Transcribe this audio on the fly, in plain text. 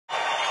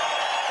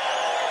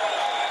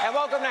And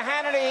welcome to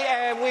Hannity,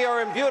 and we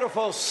are in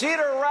beautiful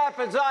Cedar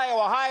Rapids,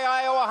 Iowa.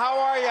 Hi, Iowa, how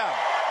are you?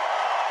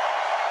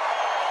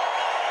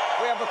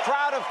 We have a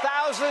crowd of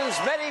thousands.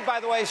 Many, by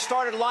the way,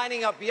 started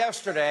lining up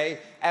yesterday,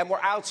 and we're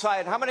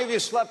outside. How many of you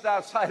slept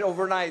outside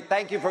overnight?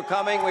 Thank you for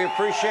coming. We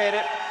appreciate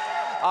it.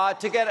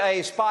 To get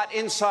a spot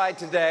inside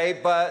today,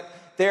 but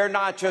they're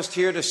not just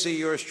here to see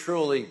yours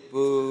truly.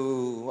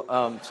 Boo.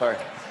 Sorry.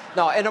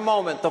 No, in a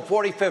moment, the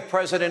 45th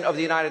President of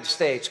the United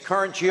States,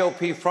 current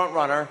GOP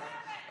frontrunner,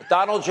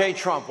 Donald J.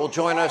 Trump, will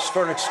join us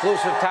for an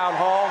exclusive town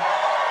hall.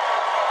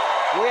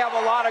 We have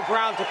a lot of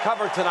ground to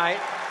cover tonight.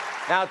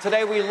 Now,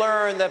 today we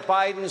learned that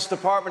Biden's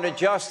Department of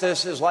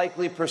Justice is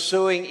likely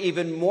pursuing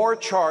even more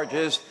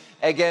charges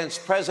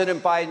against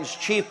President Biden's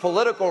chief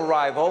political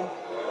rival.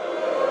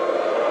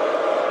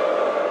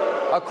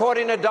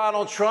 According to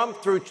Donald Trump,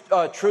 through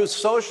Truth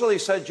Social, he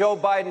said Joe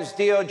Biden's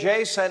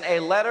DOJ sent a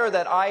letter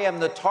that I am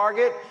the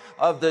target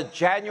of the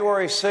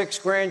January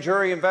 6th grand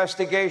jury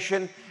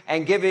investigation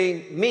and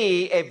giving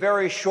me a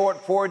very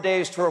short 4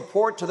 days to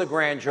report to the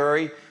grand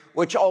jury,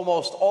 which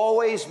almost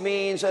always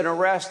means an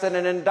arrest and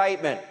an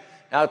indictment.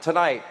 Now,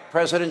 tonight,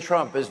 President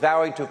Trump is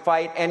vowing to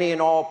fight any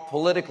and all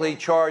politically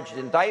charged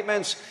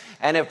indictments.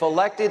 And if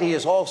elected, he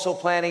is also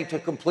planning to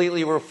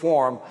completely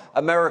reform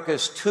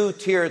America's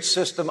two-tiered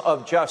system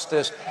of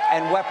justice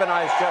and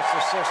weaponized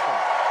justice system.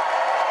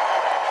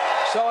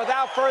 So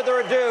without further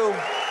ado,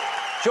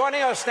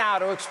 joining us now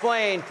to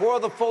explain for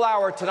the full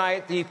hour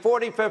tonight, the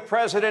 45th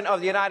President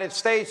of the United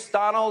States,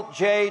 Donald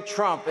J.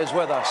 Trump, is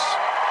with us.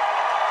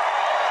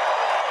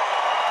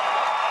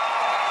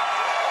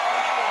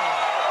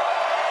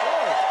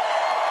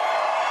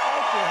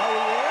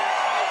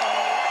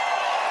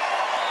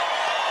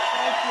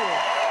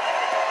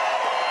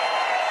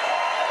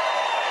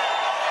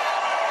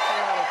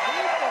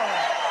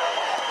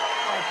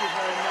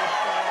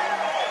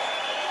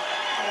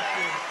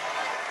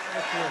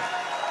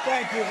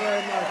 Thank you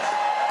very much.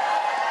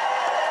 Thank you.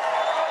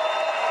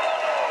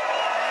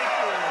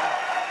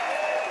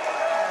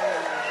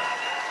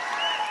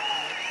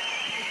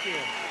 Thank you.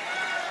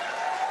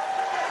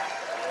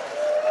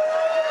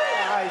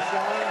 Hi,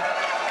 Sean.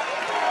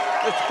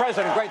 Mr.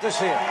 President, great to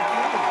see you.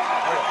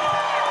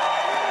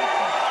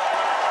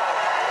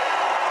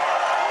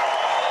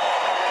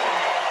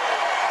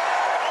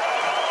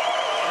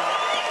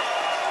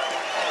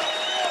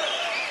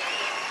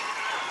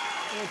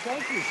 Well,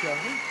 thank you, Sean.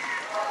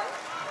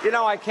 You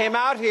know, I came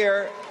out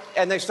here,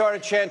 and they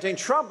started chanting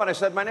Trump, and I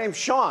said, my name's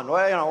Sean.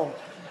 Well, you know,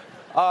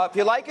 if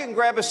you like, you can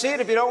grab a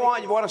seat. If you don't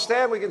want, you want to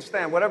stand, we can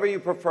stand. Whatever you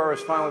prefer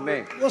is fine with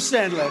me. We'll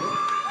stand later.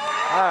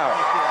 All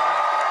right.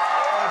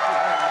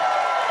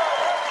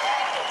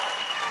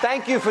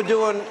 Thank you for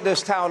doing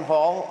this town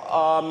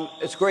hall.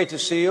 It's great to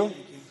see you.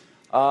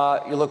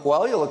 You look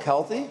well. You look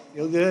healthy.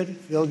 Feel good.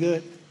 Feel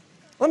good.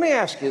 Let me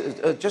ask you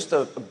just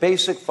a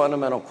basic,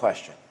 fundamental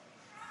question.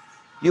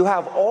 You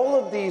have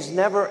all of these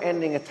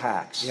never-ending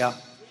attacks. Yeah.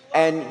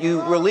 And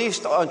you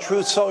released on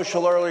Truth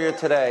Social earlier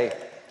today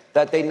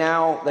that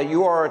that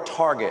you are a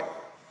target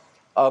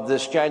of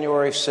this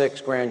January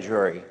 6th grand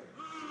jury.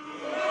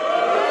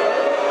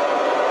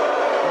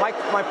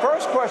 My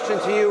first question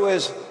to you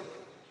is,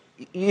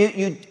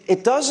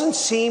 it doesn't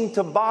seem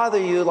to bother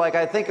you like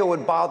I think it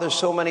would bother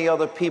so many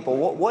other people.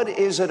 What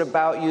is it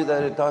about you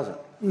that it doesn't?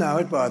 No,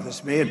 it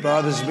bothers me. It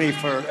bothers me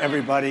for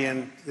everybody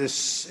in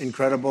this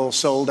incredible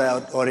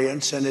sold-out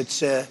audience, and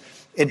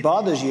it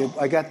bothers you.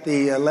 I got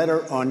the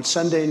letter on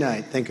Sunday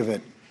night. Think of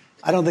it.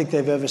 I don't think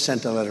they've ever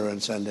sent a letter on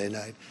Sunday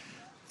night.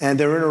 And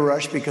they're in a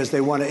rush because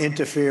they want to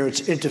interfere.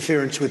 It's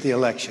interference with the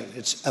election.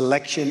 It's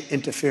election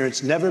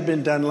interference. Never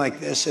been done like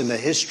this in the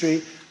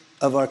history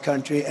of our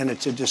country, and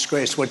it's a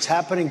disgrace. What's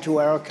happening to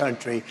our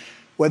country,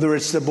 whether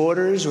it's the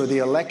borders or the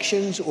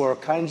elections or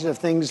kinds of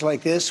things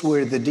like this,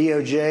 where the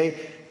DOJ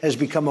has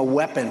become a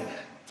weapon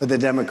for the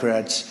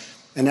Democrats,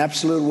 an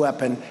absolute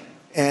weapon.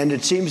 And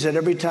it seems that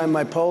every time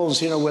my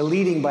polls, we're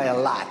leading by a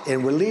lot.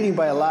 And we're leading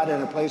by a lot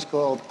in a place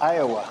called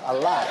Iowa, a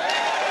lot.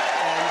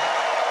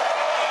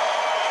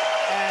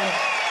 And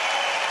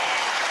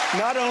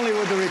not only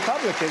with the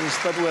Republicans,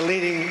 but we're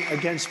leading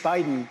against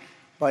Biden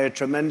by a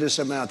tremendous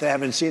amount. They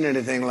haven't seen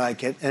anything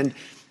like it. And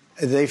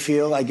they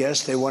feel, I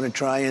guess, they want to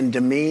try and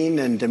demean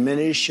and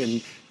diminish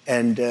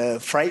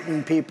and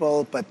frighten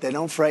people, but they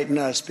don't frighten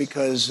us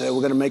because we're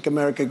going to make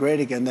America great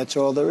again. That's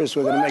all there is.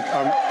 We're going to make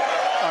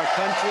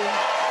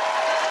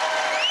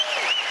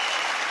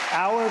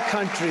our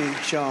country,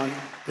 Sean,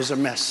 is a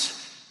mess.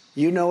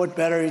 You know it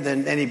better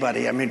than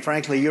anybody. I mean,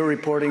 frankly, your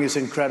reporting is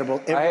incredible.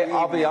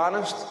 I'll be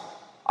honest,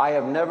 I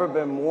have never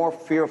been more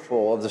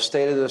fearful of the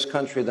state of this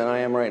country than I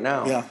am right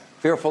now. Yeah.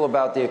 Fearful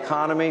about the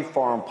economy,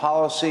 foreign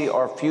policy,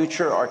 our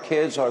future, our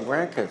kids, our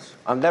grandkids.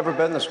 I've never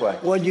been this way.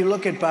 Well, you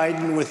look at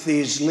Biden with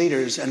these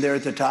leaders, and they're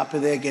at the top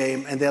of their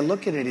game, and they're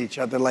looking at each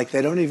other like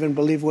they don't even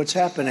believe what's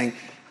happening.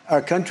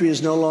 Our country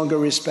is no longer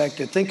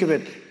respected. Think of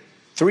it.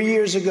 3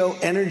 years ago,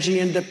 energy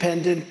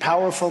independent,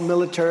 powerful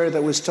military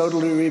that was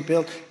totally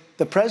rebuilt.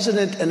 The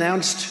president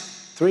announced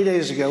 3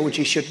 days ago, which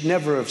he should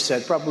never have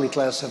said, probably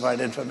classified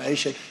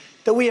information,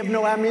 that we have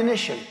no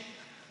ammunition.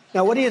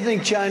 Now, what do you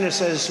think China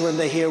says when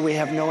they hear we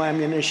have no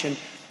ammunition?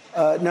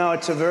 No,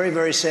 it's a very,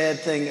 very sad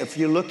thing. If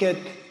you look at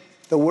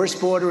the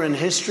worst border in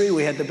history,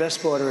 we had the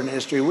best border in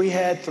history. We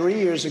had 3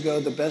 years ago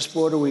the best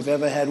border we've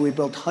ever had. We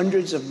built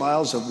hundreds of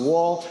miles of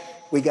wall.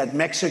 We got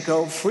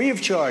Mexico free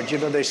of charge. You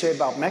know, they say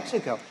about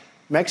Mexico.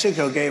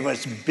 Mexico gave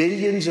us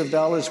billions of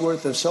dollars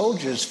worth of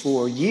soldiers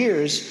for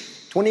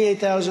years,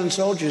 28,000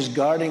 soldiers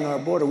guarding our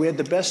border. We had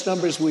the best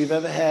numbers we've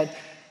ever had.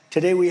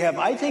 Today we have,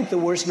 I think, the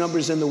worst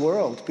numbers in the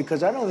world,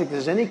 because I don't think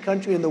there's any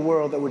country in the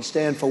world that would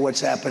stand for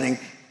what's happening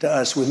to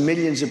us, with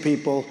millions of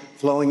people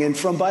flowing in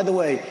from, by the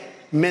way,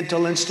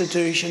 mental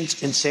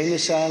institutions, insane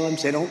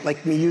asylums. They don't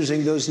like me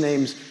using those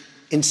names,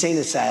 insane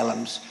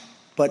asylums.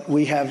 But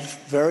we have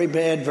very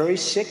bad, very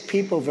sick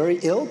people, very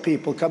ill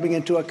people coming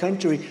into our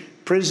country,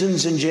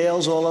 prisons and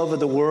jails all over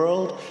the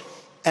world.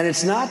 And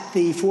it's not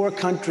the 4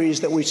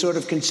 countries that we sort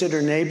of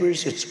consider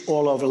neighbors. It's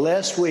all over.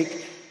 Last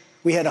week,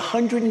 we had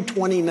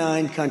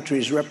 129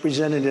 countries,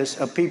 representatives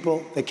of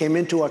people that came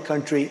into our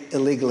country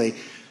illegally.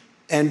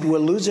 And we're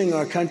losing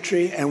our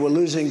country, and we're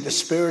losing the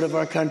spirit of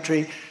our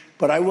country.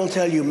 But I will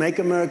tell you, Make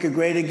America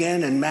Great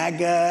Again and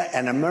MAGA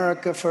and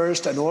America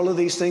First and all of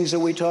these things that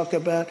we talk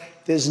about,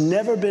 there's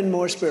never been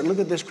more spirit. Look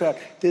at this crowd.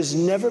 There's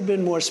never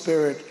been more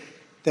spirit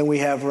than we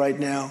have right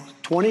now.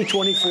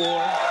 2024.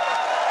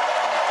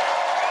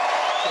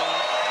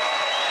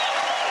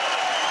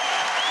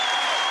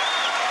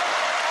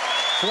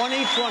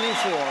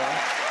 2024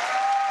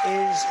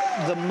 is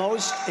the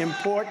most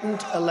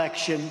important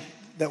election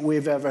that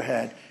we've ever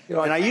had. You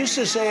know, and I used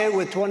to say it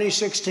with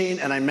 2016,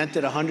 and I meant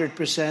it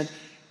 100%.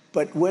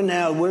 But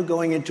we're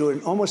going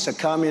into almost a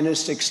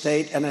communistic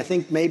state, and I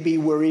think maybe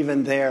we're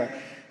even there.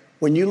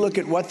 When you look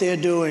at what they're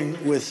doing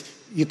with,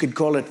 you could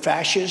call it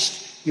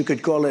fascist, you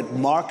could call it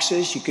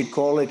Marxist, you could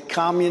call it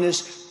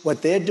communist.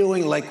 What they're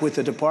doing, like with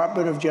the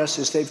Department of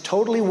Justice, they've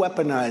totally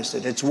weaponized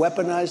it. It's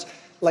weaponized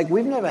like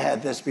we've never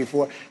had this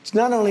before. It's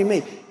not only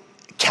me.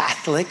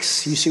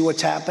 Catholics, you see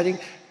what's happening?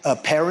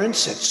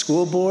 Parents at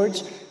school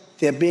boards.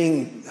 They're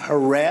being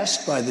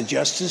harassed by the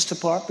Justice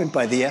Department,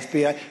 by the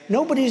FBI.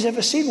 Nobody's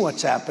ever seen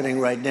what's happening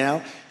right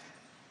now.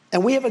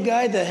 And we have a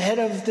guy, the head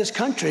of this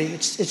country.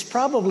 It's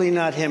probably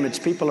not him. It's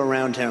people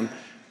around him.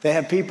 They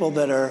have people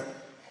that are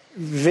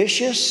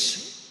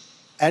vicious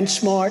and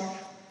smart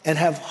and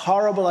have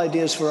horrible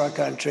ideas for our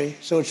country.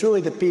 So it's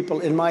really the people,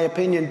 in my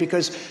opinion,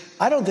 because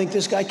I don't think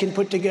this guy can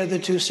put together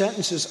 2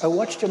 sentences. I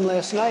watched him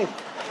last night.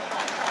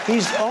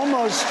 He's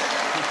almost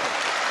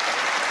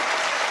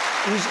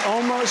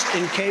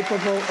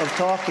incapable of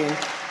talking.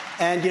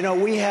 And, you know,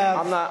 we have...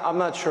 I'm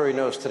not sure he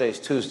knows today's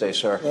Tuesday,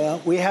 sir.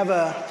 Well, we have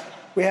a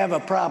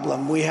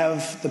problem. We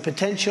have the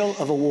potential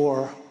of a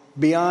war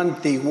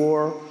beyond the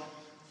war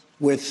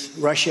with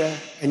Russia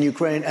and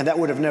Ukraine, and that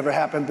would have never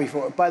happened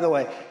before. By the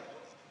way,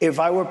 if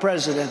I were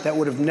president, that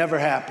would have never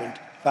happened.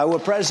 If I were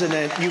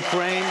president,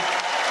 Ukraine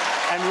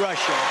and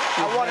Russia...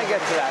 I want to get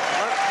to that.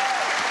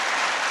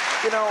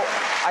 You know,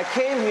 I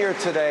came here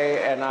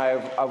today, and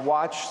I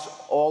watched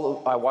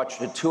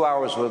the 2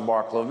 hours with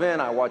Mark Levin.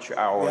 I watched your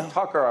hour with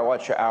Tucker. I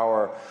watched your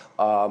hour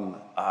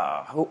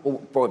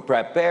with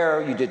Brett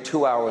Baer. You did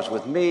 2 hours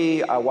with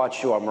me. I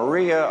watched you on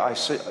Maria.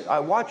 I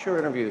watched your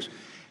interviews,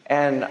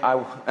 and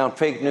on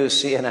Fake News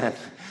CNN.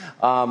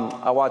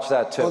 I watched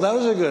that too. Well, that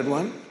was a good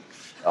one.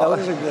 That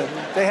was a good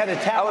one. They had a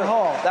town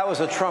hall. That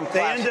was a Trump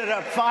classic. They ended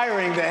up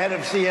firing the head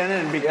of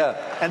CNN.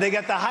 And they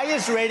got the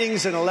highest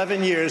ratings in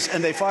 11 years,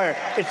 and they fired.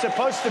 It's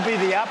supposed to be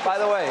the opposite. By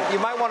the way, you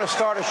might want to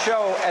start a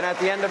show, and at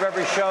the end of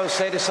every show,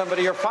 say to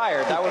somebody, you're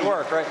fired. That would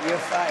work, right? You're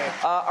fired.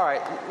 All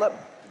right.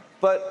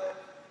 But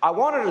I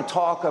wanted to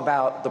talk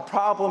about the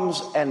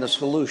problems and the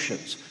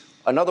solutions.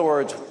 In other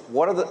words,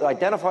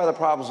 identify the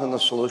problems and the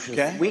solutions.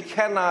 Okay. We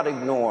cannot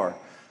ignore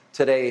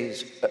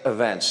today's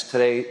events,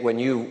 today when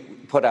you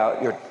put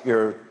out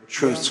your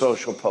Truth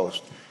Social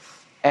post.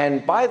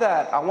 And by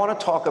that, I want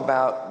to talk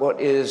about what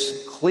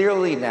is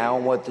clearly now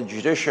what the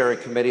Judiciary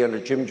Committee under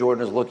Jim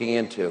Jordan is looking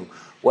into,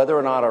 whether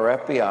or not our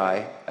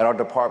FBI and our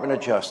Department of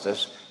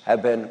Justice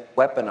have been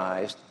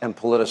weaponized and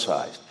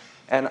politicized.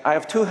 And I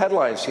have 2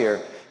 headlines here.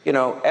 You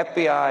know,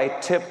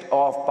 FBI tipped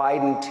off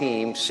Biden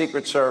team,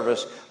 Secret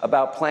Service,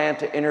 about plan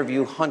to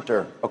interview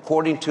Hunter,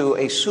 according to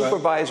a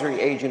supervisory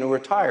agent who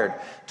retired.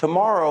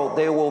 Tomorrow,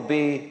 there will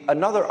be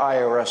another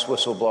IRS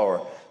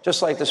whistleblower,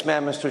 just like this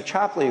man, Mr.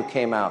 Chapley, who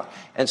came out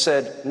and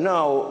said,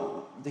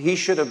 no, he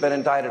should have been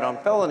indicted on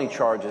felony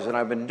charges, and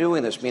I've been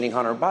doing this, meaning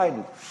Hunter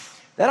Biden.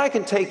 Then I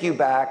can take you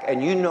back,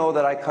 and you know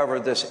that I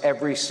covered this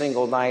every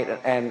single night,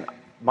 and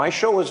my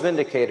show was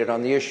vindicated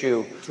on the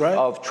issue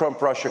of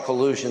Trump-Russia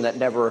collusion that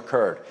never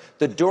occurred.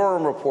 The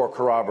Durham report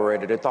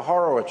corroborated it, the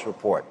Horowitz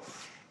report.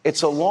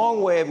 It's a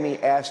long way of me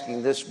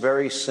asking this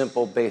very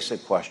simple,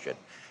 basic question.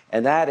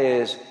 And that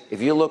is,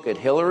 if you look at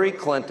Hillary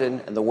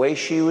Clinton and the way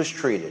she was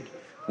treated,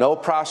 no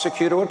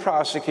prosecutor would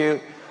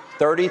prosecute,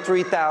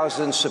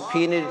 33,000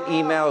 subpoenaed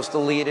emails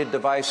deleted,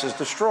 devices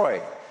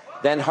destroyed.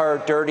 Then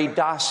her dirty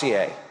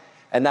dossier.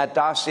 And that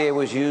dossier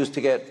was used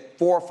to get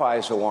 4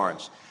 FISA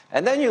warrants.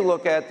 And then you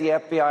look at the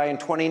FBI in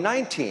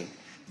 2019.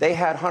 They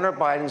had Hunter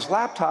Biden's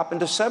laptop in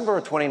December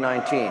of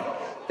 2019.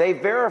 They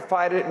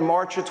verified it in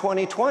March of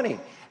 2020.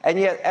 And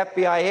yet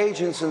FBI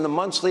agents in the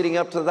months leading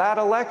up to that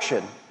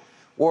election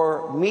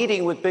were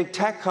meeting with big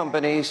tech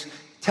companies,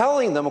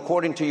 telling them,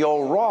 according to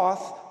Yoel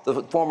Roth,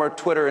 the former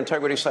Twitter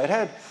integrity site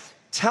head,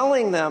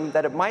 telling them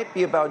that it might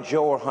be about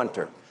Joe or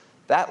Hunter.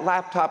 That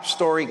laptop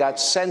story got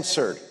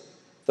censored.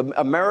 The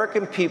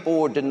American people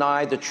were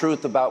denied the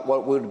truth about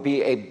what would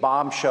be a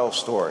bombshell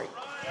story.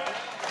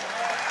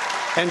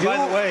 And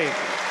by the way,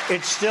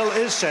 it still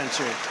is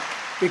censored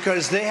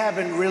because they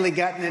haven't really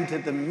gotten into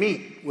the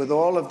meat with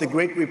all of the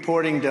great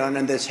reporting done,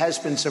 and there has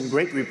been some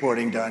great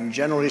reporting done.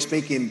 Generally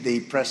speaking, the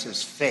press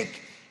is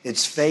fake.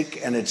 It's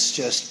fake, and it's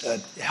just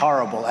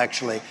horrible,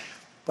 actually.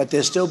 But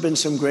there's still been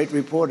some great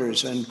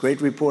reporters and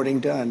great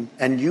reporting done,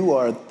 and you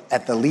are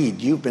at the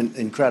lead. You've been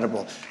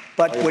incredible.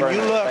 But when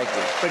you look,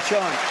 but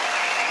Sean,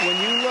 when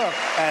you look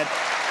at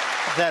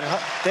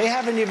that, they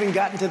haven't even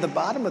gotten to the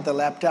bottom of the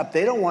laptop.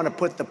 They don't want to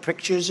put the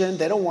pictures in.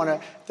 They don't want to.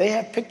 They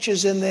have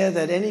pictures in there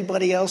that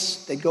anybody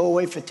else, they go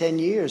away for 10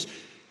 years.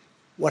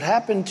 What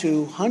happened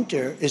to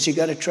Hunter is he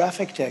got a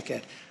traffic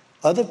ticket.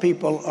 Other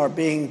people are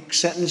being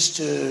sentenced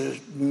to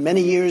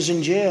many years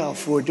in jail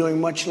for doing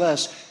much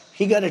less.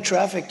 He got a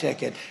traffic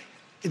ticket.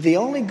 The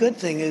only good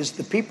thing is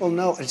the people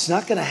know it's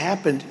not going to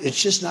happen. It's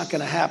just not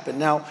going to happen.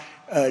 Now,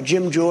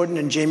 Jim Jordan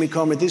and Jamie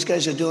Comer, these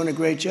guys are doing a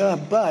great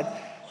job. But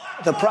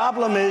the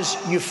problem is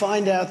you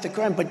find out the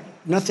crime, but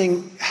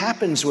nothing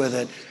happens with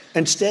it.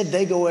 Instead,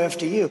 they go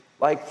after you.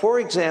 Like, for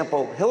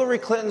example, Hillary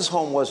Clinton's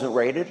home wasn't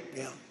raided.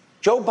 Yeah.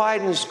 Joe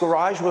Biden's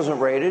garage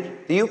wasn't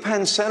raided. The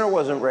UPenn Center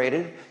wasn't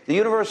raided. The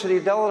University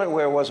of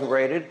Delaware wasn't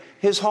raided.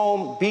 His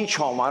home, beach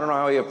home, I don't know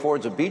how he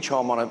affords a beach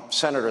home on a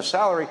senator's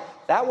salary,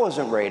 that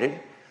wasn't raided.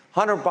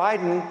 Hunter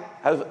Biden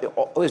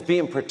is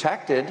being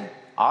protected,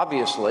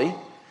 obviously.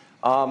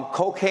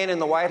 Cocaine in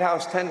the White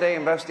House, 10-day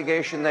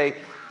investigation.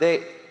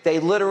 They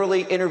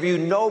literally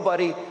interviewed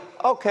nobody.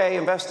 Okay,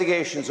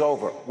 investigation's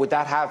over. Would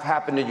that have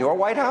happened in your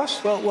White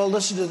House? Well,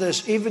 listen to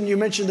this. Even you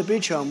mentioned the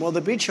beach home. Well,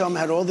 the beach home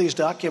had all these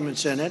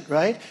documents in it,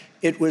 right?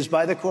 It was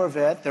by the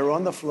Corvette. They're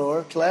on the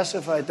floor,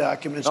 classified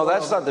documents. No,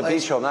 that's not the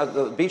beach home.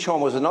 The beach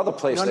home was another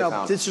place they found.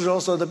 No, this is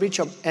also the beach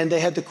home. And they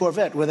had the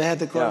Corvette, where they had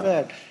the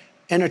Corvette. Yeah.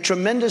 And a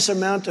tremendous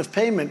amount of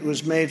payment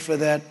was made for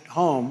that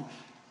home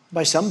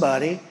by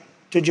somebody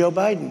to Joe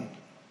Biden.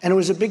 And it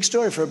was a big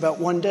story for about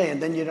one day,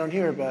 and then you don't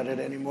hear about it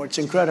anymore. It's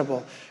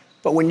incredible.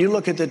 But when you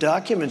look at the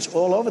documents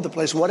all over the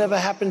place, whatever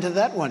happened to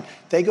that one?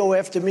 They go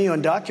after me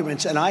on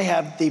documents, and I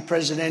have the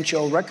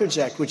Presidential Records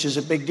Act, which is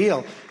a big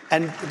deal.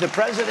 And the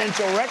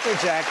Presidential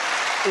Records Act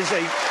is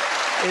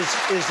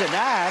an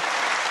act.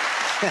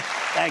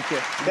 Thank you.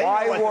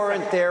 Why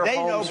weren't their homes raided?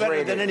 They know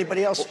better than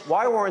anybody else.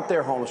 Why weren't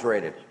their homes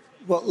raided?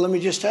 Well, let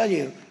me just tell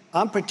you,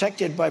 I'm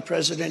protected by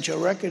Presidential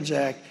Records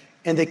Act.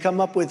 And they come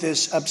up with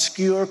this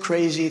obscure,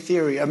 crazy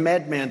theory, a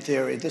madman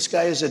theory. This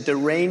guy is a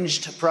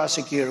deranged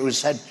prosecutor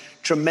who's had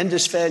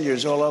tremendous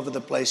failures all over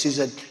the place. He's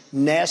a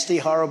nasty,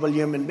 horrible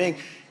human being.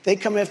 They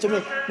come after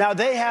me. Now,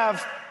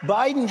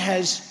 Biden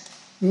has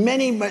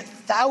many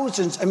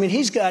thousands. I mean,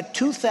 he's got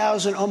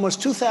 2,000,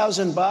 almost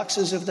 2,000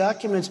 boxes of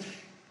documents.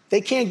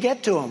 They can't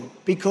get to him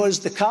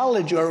because the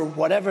college or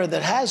whatever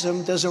that has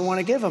them doesn't want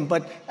to give them.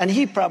 And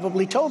he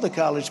probably told the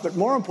college. But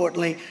more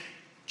importantly,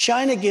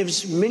 China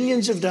gives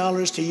millions of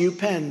dollars to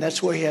UPenn.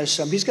 That's where he has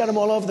some. He's got them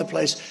all over the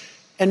place.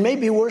 And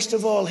maybe worst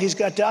of all, he's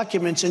got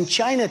documents in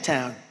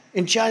Chinatown.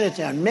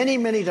 Many,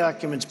 many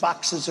documents,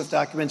 boxes of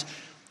documents.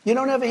 You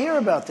don't ever hear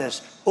about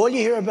this. All you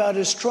hear about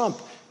is Trump.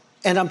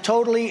 And I'm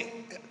totally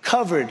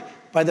covered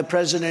by the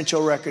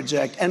Presidential Records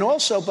Act and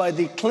also by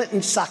the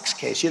Clinton socks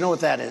case. You know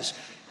what that is?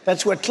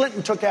 That's where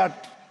Clinton took out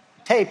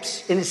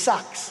tapes in his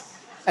socks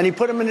and he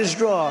put them in his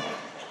drawer.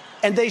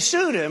 And they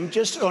sued him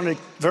just on a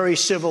very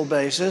civil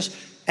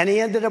basis. And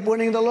he ended up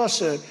winning the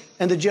lawsuit.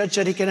 And the judge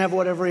said he can have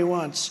whatever he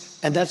wants.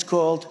 And that's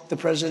called the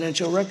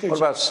Presidential Records. What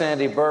about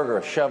Sandy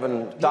Berger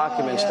shoving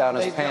documents down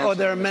his pants? Oh,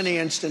 there are many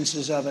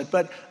instances of it.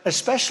 But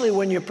especially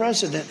when you're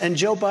president, and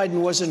Joe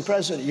Biden wasn't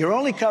president. You're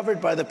only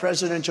covered by the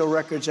Presidential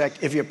Records Act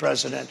if you're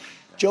president.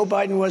 Joe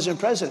Biden wasn't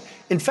president.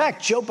 In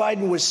fact, Joe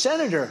Biden was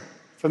senator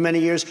for many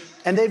years.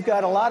 And they've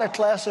got a lot of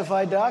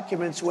classified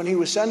documents when he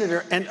was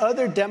senator. And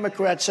other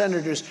Democrat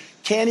senators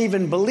can't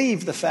even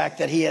believe the fact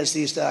that he has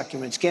these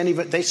documents.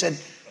 They said,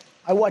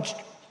 I watched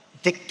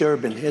Dick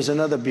Durbin. Here's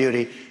another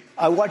beauty.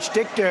 I watched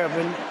Dick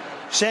Durbin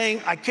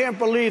saying, I can't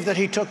believe that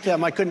he took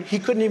them. He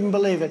couldn't even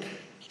believe it.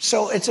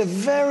 So it's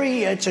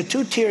a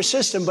two-tier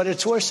system, but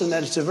it's worse than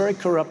that. It's a very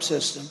corrupt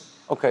system.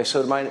 Okay,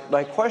 so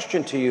my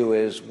question to you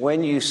is,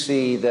 when you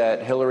see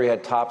that Hillary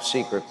had top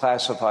secret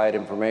classified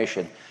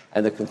information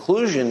and the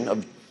conclusion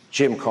of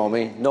Jim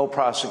Comey, no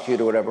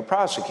prosecutor would ever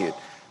prosecute,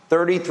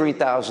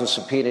 33,000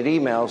 subpoenaed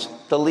emails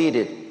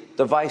deleted,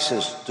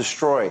 devices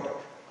destroyed.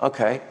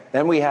 Okay,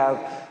 then we have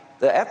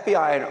the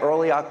FBI in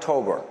early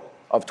October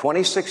of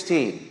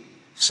 2016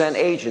 sent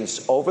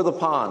agents over the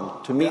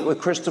pond to meet with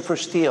Christopher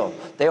Steele.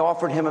 They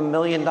offered him $1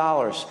 million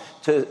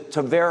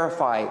to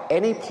verify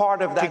any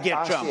part of that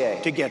dossier.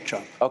 To get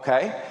Trump.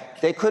 Okay,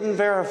 they couldn't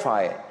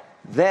verify it.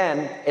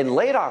 Then, in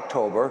late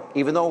October,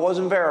 even though it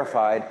wasn't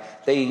verified,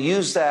 they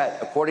used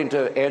that, according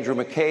to Andrew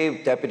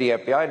McCabe, Deputy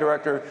FBI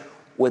Director.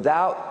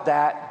 Without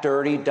that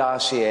dirty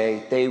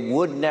dossier, they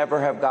would never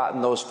have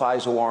gotten those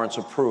FISA warrants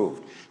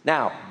approved.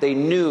 Now, they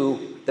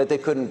knew that they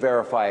couldn't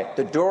verify it.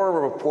 The Dura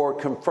report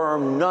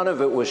confirmed none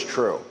of it was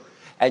true.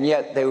 And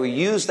yet they would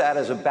use that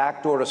as a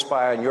backdoor to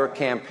spy on your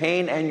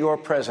campaign and your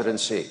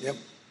presidency. Yep.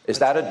 Is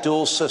that a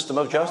dual system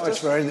of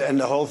justice? No, and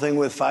the whole thing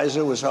with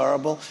FISA was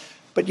horrible.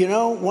 But, you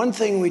know, one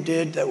thing we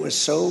did that was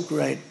so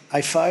great,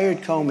 I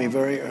fired Comey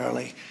very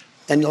early.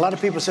 And a lot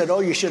of people said, oh,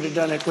 you should have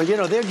done it. Well, you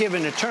know, they're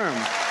given a term.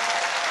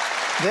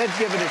 They're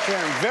given a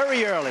term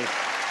very early.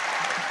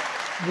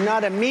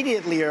 Not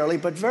immediately early,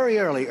 but very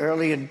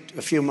early in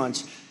a few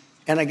months.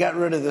 And I got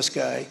rid of this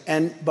guy.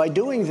 And by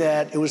doing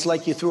that, it was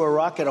like you threw a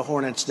rock at a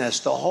hornet's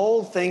nest. The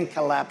whole thing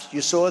collapsed.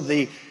 You saw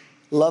the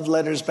love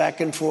letters back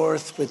and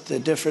forth with the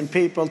different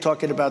people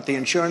talking about the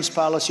insurance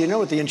policy. You know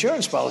what the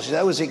insurance policy,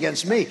 that was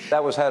against me.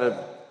 That was how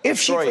to If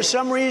she, for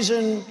some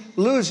reason,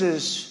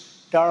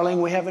 loses,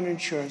 darling, we have an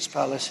insurance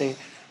policy.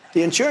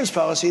 The insurance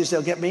policy is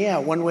they'll get me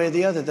out. One way or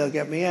the other, they'll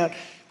get me out.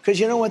 Because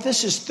you know what?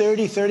 This is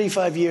 30,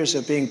 35 years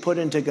of being put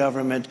into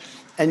government.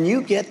 And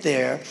you get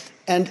there.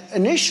 And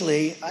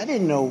initially, I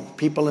didn't know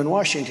people in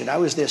Washington. I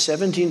was there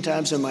 17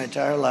 times in my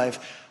entire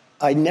life.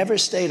 I never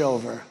stayed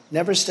over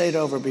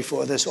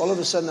before this. All of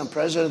a sudden, I'm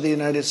president of the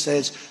United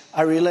States.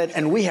 I relate.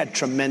 And we had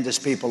tremendous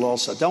people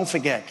also. Don't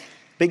forget,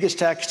 biggest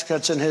tax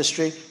cuts in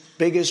history,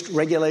 biggest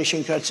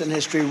regulation cuts in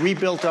history,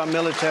 rebuilt our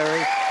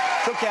military,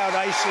 took out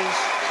ISIS,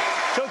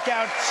 took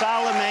out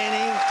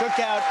Soleimani, took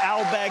out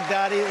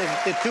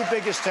al-Baghdadi, the two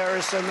biggest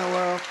terrorists in the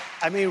world.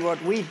 I mean,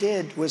 what we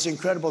did was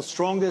incredible.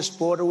 Strongest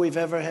border we've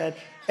ever had.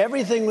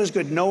 Everything was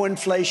good. No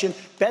inflation.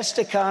 Best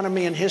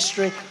economy in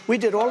history. We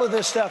did all of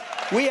this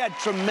stuff. We had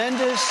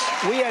tremendous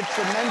people.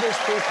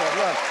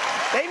 Look,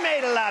 they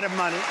made a lot of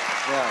money.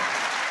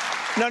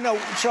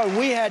 Yeah. Sorry,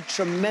 we had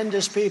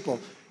tremendous people.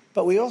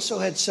 But we also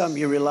had some.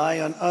 You rely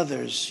on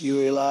others. You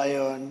rely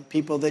on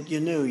people that you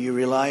knew. You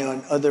rely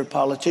on other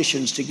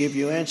politicians to give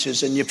you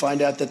answers. And you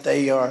find out that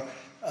they are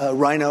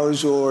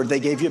rhinos or they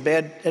gave you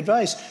bad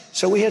advice.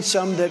 So we had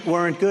some that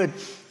weren't good.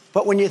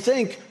 But when you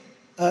think,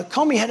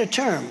 Comey had a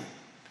term.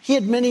 He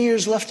had many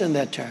years left in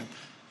that term.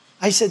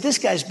 I said, this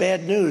guy's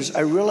bad news. I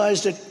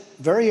realized it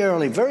very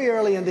early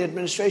in the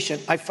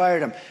administration. I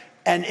fired him.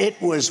 And it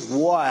was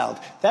wild.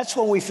 That's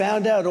when we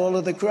found out all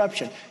of the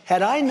corruption.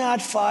 Had I not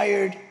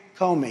fired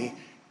Comey,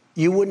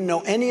 you wouldn't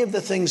know any of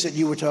the things that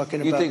you were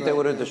talking about. You think they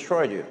would have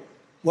destroyed you?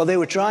 Well, they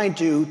were trying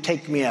to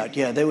take me out.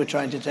 Yeah, they were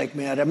trying to take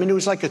me out. I mean, it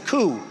was like a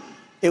coup.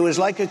 It was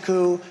like a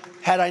coup.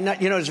 Had I not,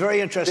 you know, it's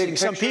very interesting.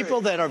 Some people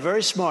that are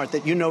very smart,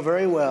 that you know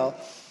very well,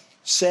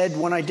 said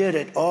when I did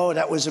it, oh,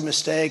 that was a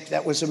mistake.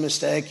 That was a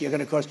mistake. You're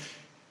going to cause.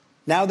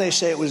 Now they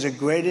say it was the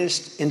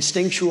greatest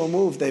instinctual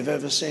move they've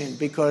ever seen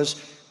because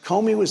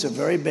Comey was a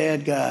very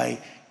bad guy.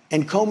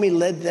 And Comey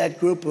led that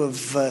group of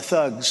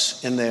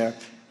thugs in there.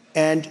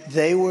 And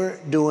they were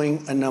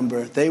doing a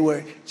number.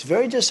 It's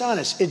very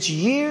dishonest. It's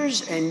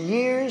years and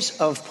years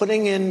of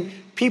putting in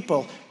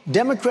people,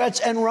 Democrats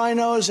and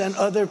rhinos and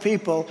other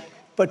people,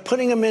 but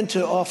putting them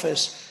into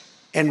office.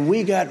 And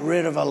we got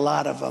rid of a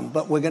lot of them,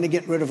 but we're going to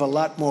get rid of a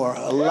lot more,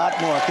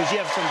 because you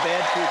have some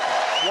bad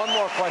people. One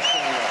more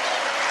question on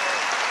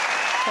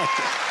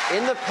this.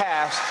 In the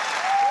past,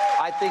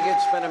 I think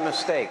it's been a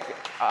mistake.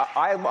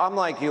 I'm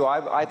like you.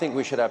 I think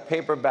we should have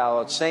paper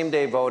ballots,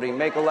 same-day voting,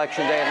 make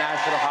Election Day a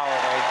national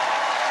holiday,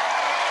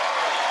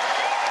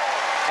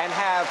 and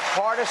have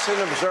partisan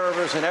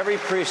observers in every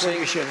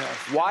precinct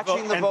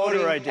watching the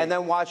voting and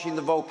then watching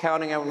the vote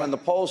counting. And when the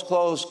polls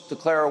close,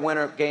 declare a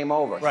winner, game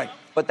over. Right.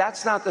 But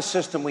that's not the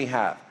system we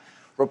have.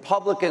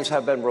 Republicans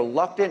have been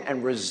reluctant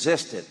and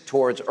resistant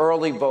towards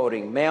early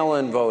voting,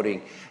 mail-in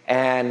voting,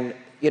 and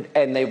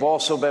they've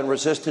also been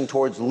resistant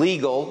towards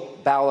legal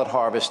ballot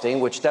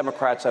harvesting, which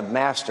Democrats have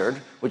mastered,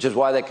 which is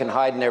why they can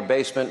hide in their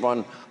basement,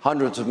 run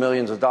hundreds of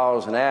millions of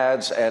dollars in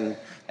ads, and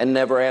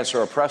never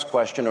answer a press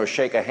question or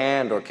shake a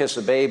hand or kiss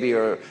a baby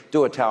or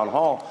do a town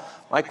hall.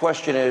 My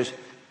question is,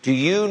 do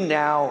you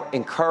now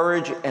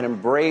encourage and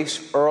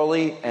embrace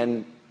early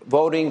and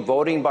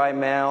voting by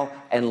mail,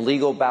 and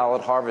legal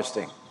ballot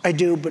harvesting? I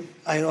do, but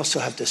I also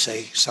have to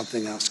say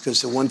something else,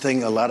 because the one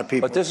thing a lot of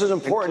people, but this is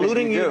important,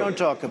 including you, don't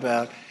talk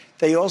about,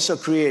 they also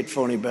create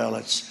phony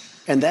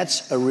ballots, and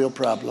that's a real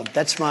problem.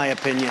 That's my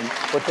opinion.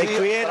 But they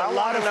create a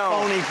lot of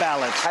phony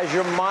ballots. Has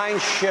your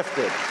mind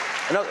shifted?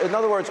 In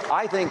other words,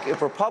 I think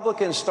if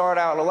Republicans start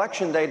out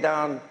Election Day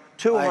down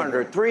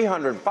 200,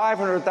 300,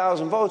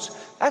 500,000 votes,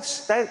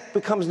 that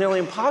becomes nearly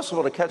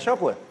impossible to catch up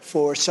with.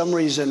 For some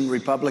reason,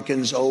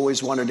 Republicans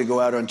always wanted to go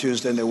out on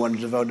Tuesday and they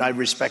wanted to vote. And I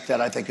respect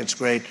that. I think it's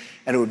great.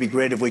 And it would be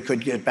great if we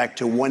could get back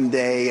to one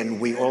day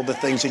and all the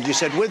things that you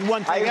said with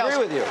one thing else.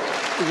 I agree with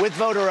you. With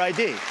voter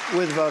ID.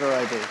 With voter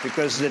ID.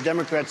 Because the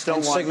Democrats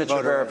don't want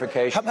signature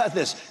verification. How about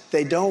this?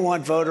 They don't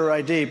want voter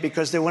ID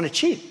because they want to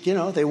cheat. You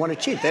know, they want to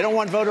cheat. They don't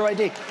want voter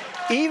ID.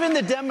 Even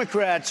the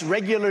Democrats,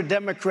 regular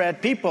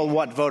Democrat people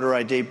want voter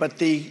ID, but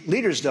the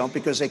leaders don't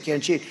because they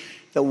can't cheat.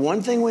 The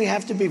one thing we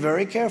have to be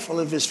very careful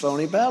of is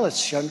phony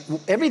ballots.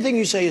 Everything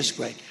you say is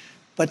great,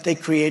 but they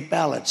create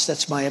ballots.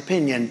 That's my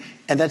opinion,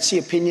 and that's the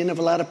opinion of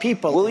a lot of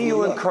people. Will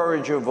you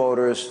encourage your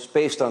voters,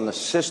 based on the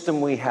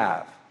system we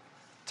have,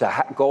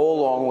 to go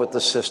along with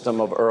the system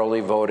of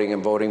early voting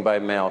and voting by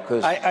mail?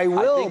 Because I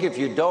think if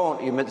you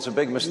don't, it's a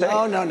big mistake.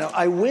 No.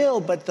 I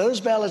will, but those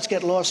ballots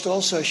get lost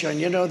also, Sean.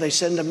 You know, they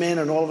send them in,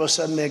 and all of a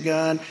sudden they're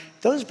gone.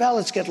 Those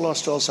ballots get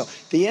lost also.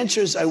 The answer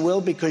is I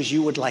will, because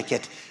you would like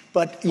it.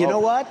 But you know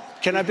what?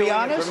 Can I be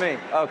honest? For me,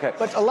 okay.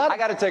 But I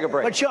got to take a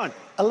break. But Sean,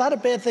 a lot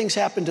of bad things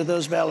happen to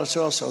those ballots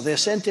also. They're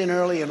sent in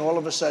early, and all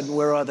of a sudden,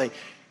 where are they?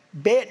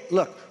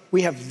 Look,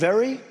 we have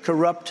very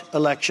corrupt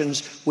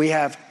elections. We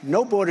have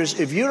no borders.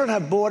 If you don't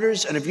have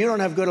borders, and if you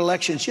don't have good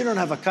elections, you don't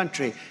have a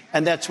country,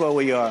 and that's where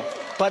we are.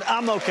 But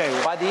I'm okay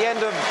with it. By the end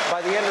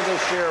of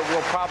this year,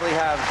 we'll probably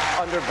have,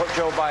 under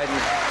Joe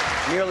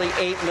Biden, nearly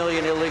 8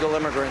 million illegal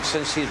immigrants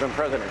since he's been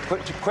president.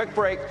 Quick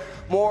break.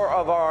 More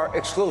of our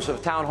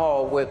exclusive town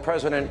hall with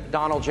President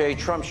Donald J.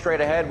 Trump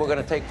straight ahead. We're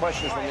going to take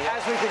questions from you.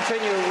 As we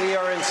continue, we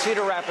are in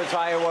Cedar Rapids,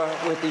 Iowa,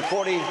 with the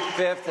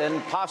 45th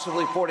and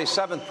possibly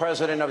 47th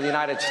President of the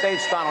United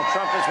States. Donald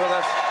Trump is with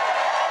us.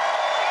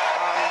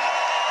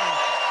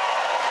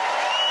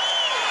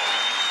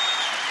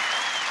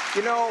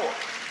 You know,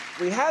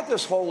 we had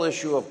this whole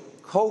issue of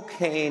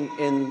cocaine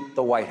in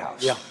the White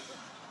House. Yeah.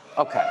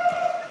 Okay.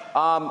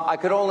 I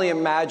could only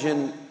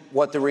imagine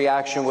what the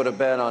reaction would have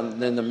been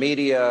in the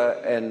media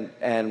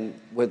and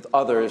with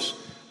others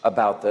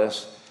about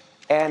this.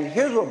 And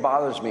here's what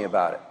bothers me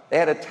about it. They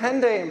had a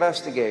 10-day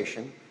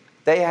investigation.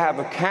 They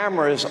have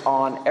cameras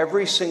on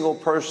every single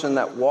person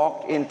that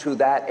walked into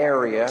that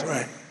area. That's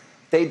right.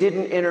 They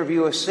didn't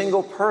interview a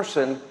single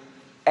person.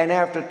 And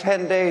after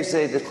 10 days,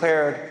 they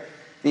declared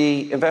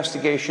the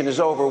investigation is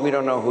over. We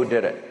don't know who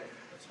did it.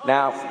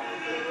 Now,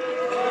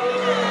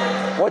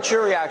 what's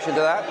your reaction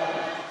to that?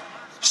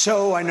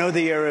 So I know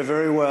the area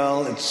very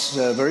well. It's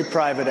very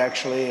private,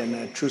 actually, in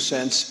a true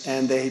sense,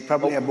 and they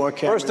probably have more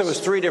cameras. First, there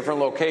was 3 different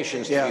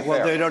locations. Yeah,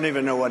 well, they don't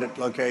even know what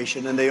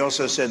location, and they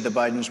also said the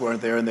Bidens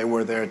weren't there, and they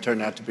were there. It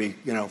turned out to be,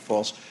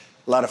 false.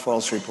 A lot of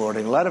false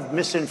reporting, a lot of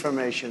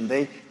misinformation.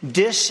 They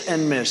dis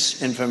and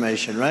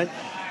misinformation, right?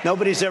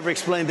 Nobody's ever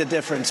explained the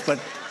difference, but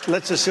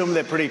let's assume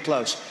they're pretty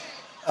close.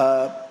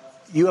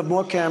 You have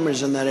more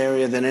cameras in that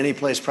area than any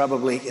place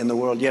probably in the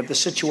world. You have the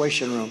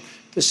Situation Room.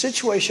 The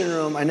Situation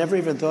Room, I never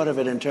even thought of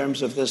it in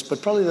terms of this,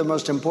 but probably the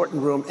most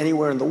important room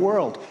anywhere in the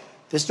world.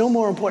 There's no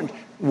more important.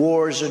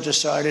 Wars are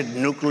decided,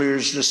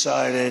 nuclear's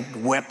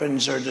decided,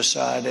 weapons are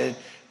decided.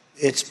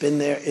 It's been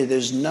there.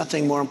 There's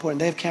nothing more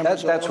important. They have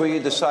cameras. That's where you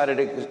decided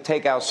to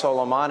take out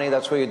Soleimani.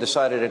 That's where you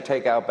decided to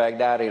take out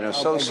Baghdadi and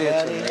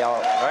associates.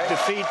 Right?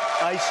 Defeat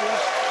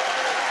ISIS.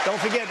 Don't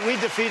forget, we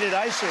defeated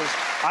ISIS.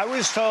 I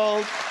was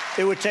told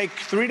it would take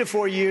 3 to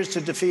 4 years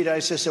to defeat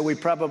ISIS, and we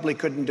probably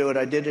couldn't do it.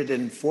 I did it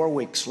in 4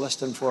 weeks, less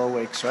than 4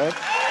 weeks, right?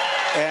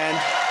 And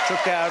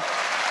took out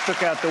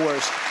the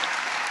worst.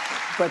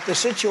 But the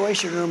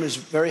Situation Room is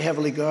very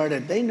heavily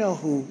guarded. They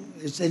know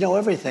they know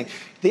everything.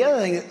 The other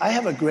thing, I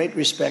have a great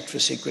respect for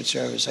Secret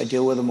Service. I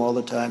deal with them all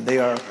the time. They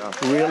are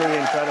really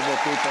incredible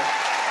people.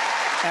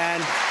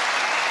 And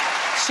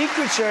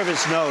Secret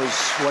Service knows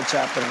what's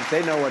happening.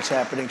 They know what's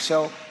happening.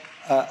 So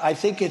I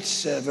think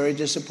it's very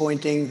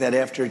disappointing that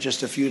after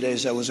just a few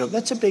days I was over.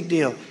 That's a big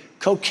deal.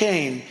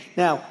 Cocaine.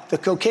 Now, the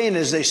cocaine,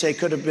 as they say,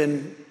 could have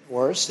been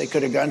worse. They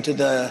could have gone to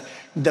the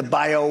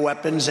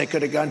bioweapons. They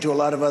could have gone to a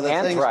lot of other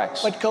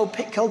Anthrax. things.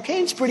 But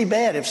cocaine's pretty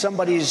bad if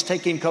somebody's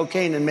taking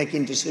cocaine and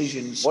making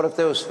decisions. What if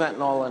there was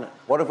fentanyl in it?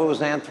 What if it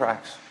was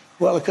anthrax?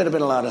 Well, it could have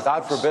been a lot of things.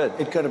 God forbid.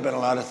 It could have been a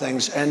lot of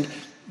things. And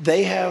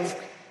they have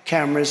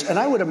cameras, and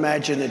I would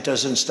imagine it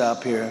doesn't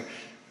stop here.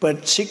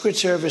 But Secret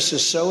Service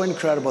is so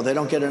incredible. They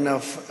don't get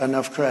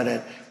enough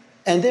credit.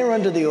 And they're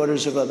under the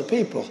orders of other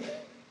people.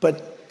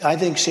 But I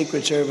think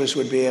Secret Service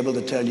would be able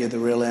to tell you the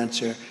real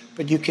answer.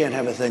 But you can't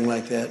have a thing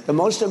like that. The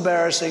most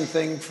embarrassing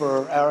thing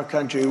for our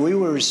country, we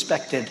were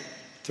respected.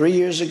 3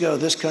 years ago,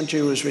 this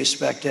country was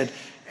respected.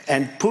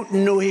 And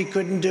Putin knew he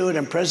couldn't do it,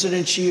 and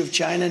President Xi of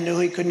China knew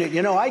he couldn't do it.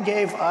 You know, I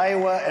gave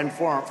Iowa and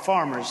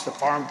farmers, the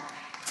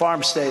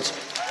farm states,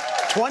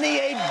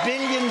 $28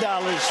 billion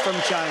from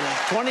China.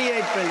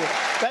 $28 billion.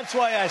 That's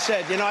why I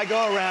said, I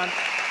go around.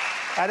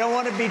 I don't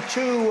want to be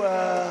too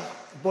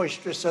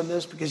boisterous on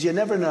this because you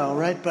never know,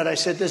 right? But I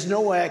said, there's no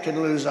way I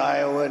can lose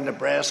Iowa,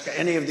 Nebraska,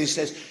 any of these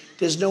states.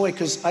 There's no way,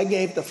 because I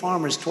gave the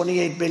farmers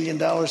 $28 billion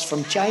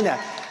from China.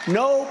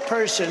 No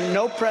person,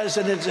 no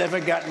president's ever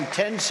gotten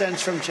 10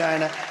 cents from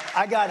China.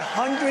 I got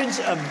hundreds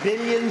of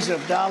billions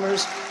of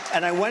dollars,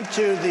 and I went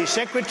to the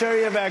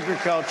Secretary of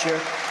Agriculture.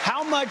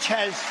 How much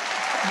has...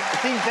 I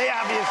think they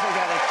obviously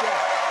got a check.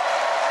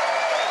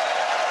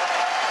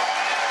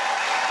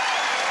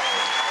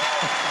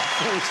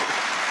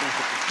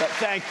 But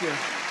thank you.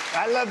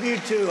 I love you,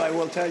 too. I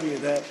will tell you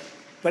that.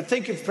 But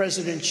think of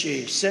President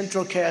Xi,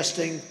 central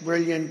casting,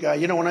 brilliant guy.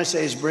 When I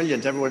say he's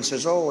brilliant, everyone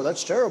says, oh,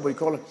 that's terrible. We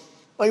call it.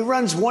 Well, he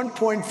runs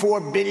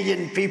 1.4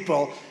 billion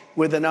people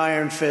with an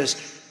iron fist.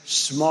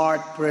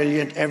 smart,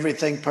 brilliant,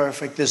 everything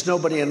perfect. There's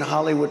nobody in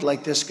Hollywood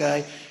like this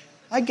guy.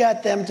 I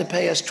got them to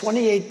pay us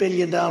 $28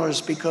 billion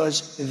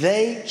because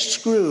they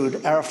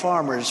screwed our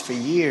farmers for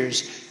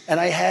years. And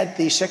I had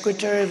the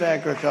Secretary of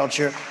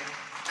Agriculture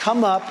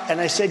come up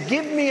and I said,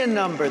 give me a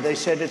number. They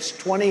said, it's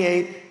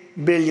 $28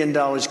 billion.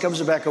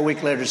 Comes back a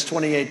week later, it's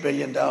 $28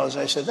 billion.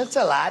 I said, that's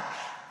a lot.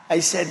 I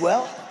said,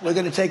 well, we're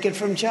going to take it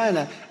from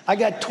China. I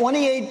got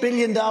 $28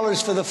 billion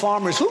for the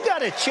farmers. Who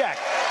got a check?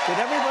 Did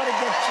everybody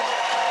get a check?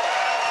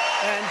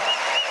 And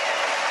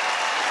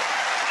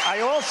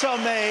I also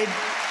made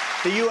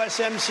the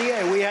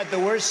USMCA. We had the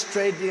worst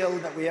trade deal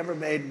that we ever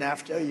made,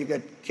 NAFTA. You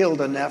got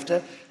killed on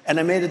NAFTA. And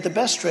I made it the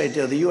best trade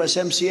deal, the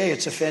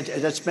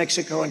USMCA. That's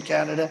Mexico and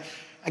Canada.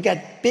 I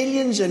got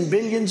billions and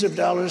billions of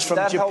dollars from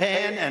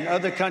Japan and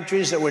other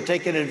countries that were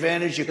taking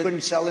advantage. You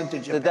couldn't sell into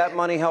Japan. Did that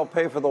money help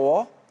pay for the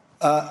wall?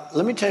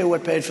 Let me tell you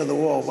what paid for the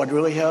wall. What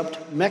really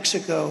helped?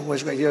 Mexico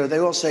was, they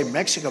all say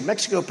Mexico.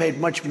 Mexico paid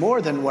much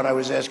more than what I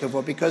was asking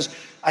for because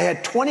I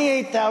had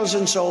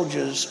 28,000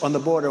 soldiers on the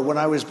border when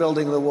I was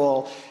building the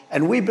wall.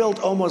 And we built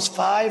almost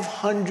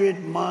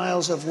 500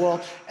 miles of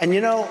wall. And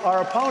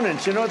our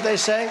opponents, you know what they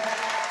say?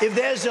 If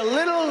there's a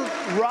little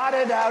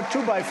rotted out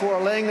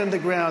 2x4 laying on the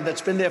ground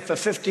that's been there for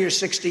 50 or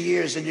 60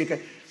 years, and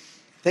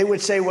they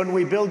would say when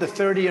we build a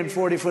 30 and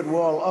 40-foot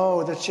wall,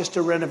 oh, that's just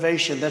a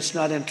renovation. That's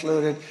not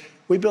included.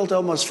 We built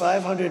almost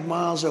 500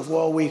 miles of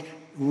wall. We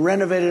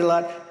renovated a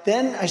lot.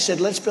 Then I said,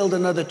 let's build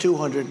another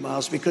 200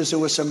 miles because there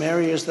were some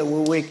areas that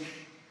were weak.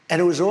 And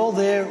it was all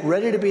there,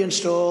 ready to be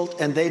installed,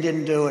 and they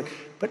didn't do it.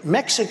 But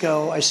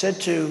Mexico, I said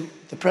to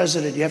the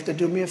president, you have to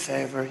do me a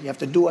favor. You have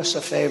to do us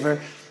a favor.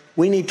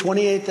 We need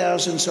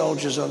 28,000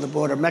 soldiers on the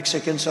border,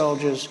 Mexican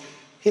soldiers.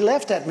 He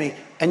laughed at me.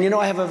 And,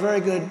 I have a very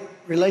good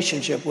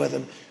relationship with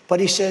him. But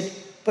he said,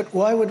 but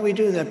why would we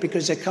do that?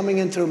 Because they're coming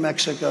in through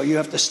Mexico. You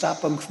have to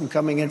stop them from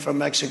coming in from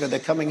Mexico. They're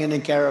coming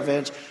in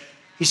caravans.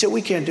 He said,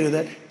 we can't do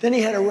that. Then he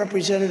had a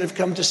representative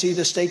come to see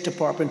the State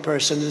Department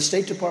person. The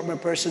State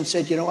Department person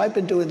said, I've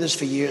been doing this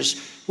for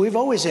years. We've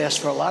always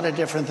asked for a lot of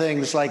different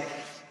things like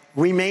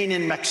remain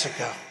in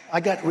Mexico. I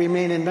got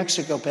remain in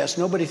Mexico passed.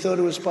 Nobody thought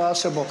it was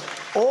possible.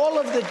 All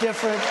of the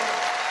different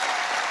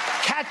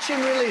catch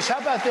and release. How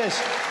about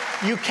this?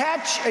 You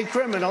catch a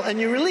criminal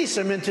and you release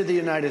him into the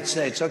United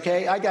States,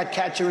 okay? I got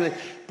catch and release.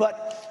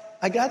 But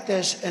I got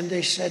this, and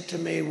they said to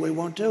me, we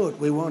won't do it.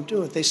 We won't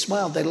do it. They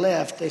smiled. They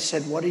laughed. They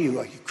said, are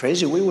you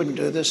crazy? We wouldn't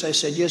do this. I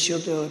said, yes, you'll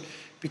do it.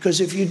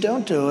 Because if you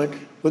don't do it,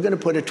 we're going to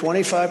put a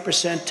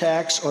 25%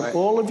 tax on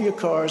all of your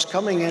cars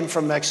coming in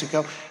from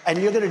Mexico, and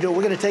you're going to do it.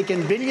 We're going to take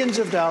in billions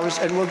of dollars,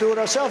 and we'll do it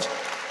ourselves.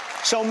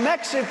 So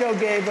Mexico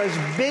gave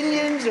us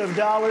billions of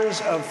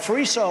dollars of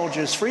free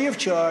soldiers, free of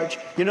charge.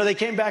 They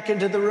came back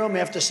into the room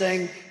after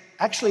saying,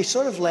 actually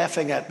sort of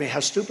laughing at me, how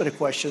stupid a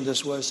question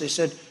this was. They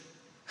said,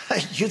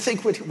 you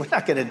think we're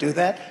not going to do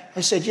that?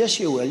 I said, yes,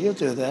 you will. You'll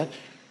do that.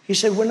 He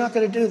said, we're not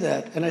going to do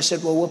that. And I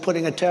said, well, we're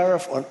putting a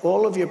tariff on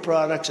all of your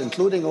products,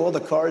 including all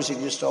the cars you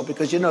install,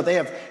 because, they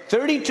have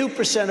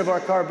 32% of our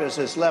car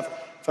business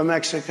left from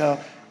Mexico.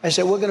 I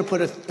said, we're going to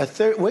put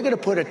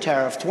a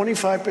tariff,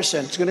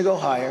 25%. It's going to go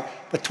higher,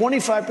 but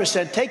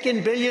 25%. Take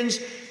in billions.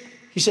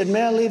 He said,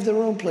 may I leave the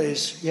room,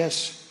 please?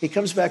 Yes. He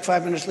comes back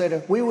 5 minutes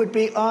later. We would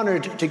be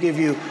honored to give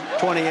you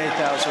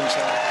 28,000.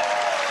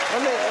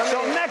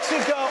 So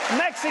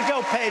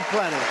Mexico paid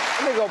plenty.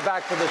 Let me go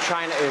back to the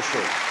China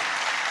issue.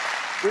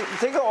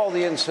 Think of all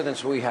the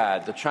incidents we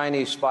had. The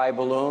Chinese spy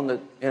balloon that,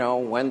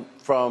 went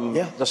from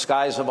the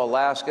skies of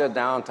Alaska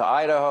down to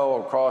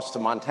Idaho, across to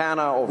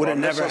Montana, over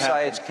missile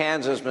sites,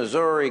 Kansas,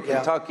 Missouri,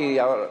 Kentucky,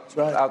 out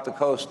the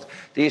coast,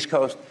 the East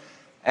Coast.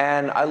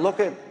 And I look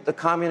at the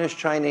communist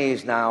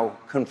Chinese now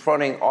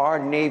confronting our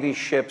Navy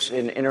ships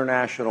in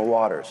international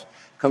waters,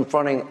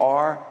 confronting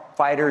our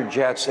fighter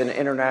jets in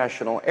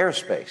international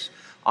airspace,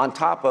 on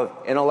top of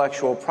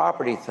intellectual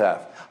property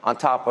theft, on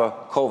top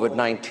of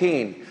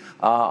COVID-19,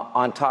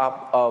 on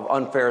top of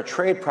unfair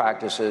trade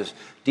practices,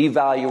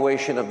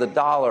 devaluation of the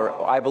dollar,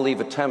 I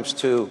believe attempts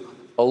to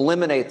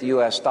eliminate the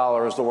U.S.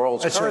 dollar as the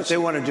world's currency. Right. They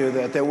want to do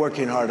that. They're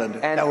working hard on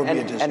it. That would be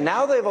a disaster. And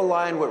now they've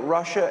aligned with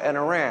Russia and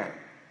Iran.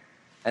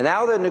 And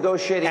now they're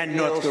negotiating deals.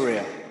 North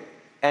Korea.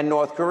 And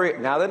North Korea.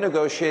 Now they're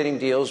negotiating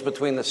deals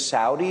between the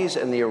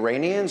Saudis and the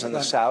Iranians and the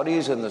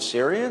Saudis and the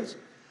Syrians.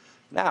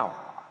 Now,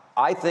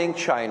 I think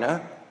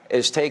China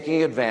is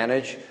taking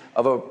advantage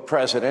of a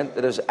president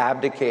that has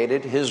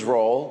abdicated his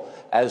role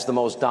as the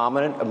most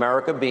dominant,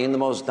 America being the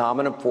most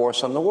dominant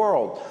force in the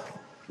world.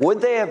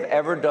 Would they have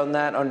ever done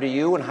that under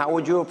you, and how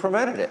would you have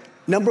prevented it?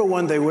 Number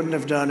one, they wouldn't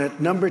have done it.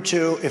 Number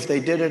two, if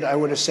they did it, I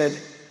would have said,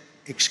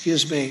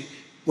 excuse me,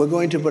 we're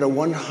going to put a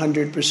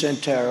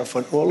 100% tariff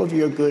on all of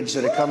your goods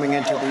that are coming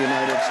into the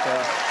United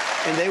States.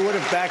 And they would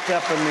have backed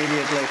up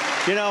immediately.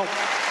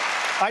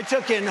 I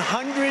took in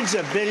hundreds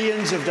of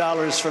billions of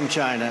dollars from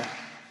China.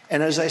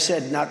 And as I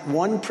said, not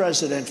one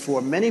president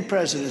for many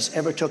presidents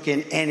ever took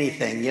in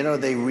anything.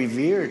 They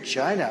revered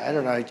China. I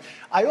don't know.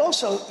 I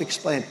also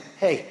explained,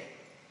 hey,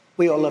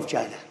 We all love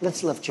China.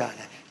 Let's love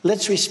China.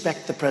 Let's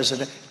respect the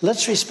president.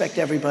 Let's respect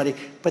everybody.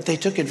 But they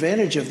took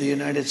advantage of the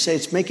United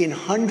States, making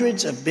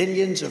hundreds of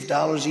billions of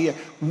dollars a year.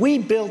 We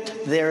built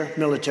their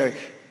military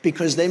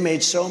because they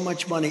made so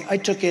much money. I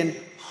took in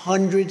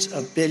hundreds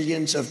of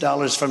billions of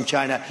dollars from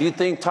China. Do you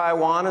think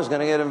Taiwan is going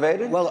to get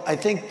invaded? Well, I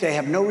think they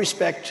have no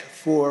respect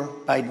for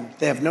Biden.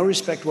 They have no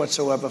respect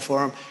whatsoever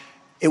for him.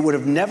 It would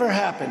have never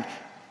happened.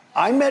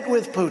 I met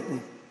with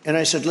Putin, and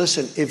I said,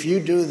 listen, if you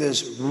do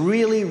this,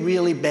 really,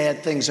 really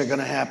bad things are going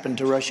to happen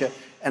to Russia.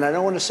 And I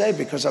don't want to say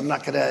because I'm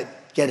not going to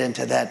get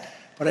into that.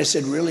 But I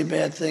said, really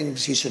bad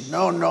things. He said,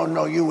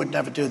 no, you would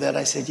never do that.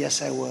 I said,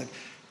 yes, I would.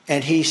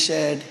 And he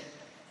said,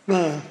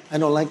 no, I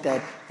don't like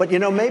that. But,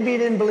 maybe he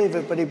didn't believe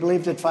it, but he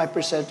believed it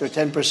 5% or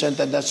 10%,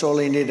 and that's all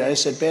he needed. I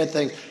said, bad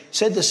thing.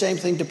 Said the same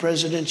thing to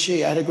President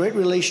Xi. I had a great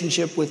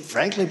relationship with,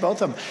 frankly,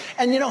 both of them.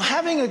 And,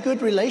 having a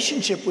good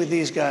relationship with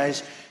these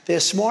guys, they're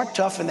smart,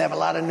 tough, and they have a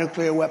lot of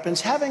nuclear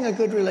weapons. Having a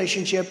good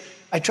relationship,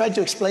 I tried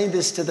to explain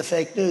this to the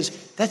fake news,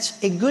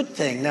 that's a good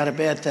thing, not a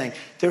bad thing.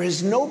 There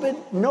has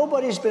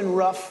nobody's been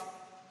rough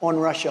on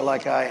Russia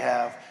like I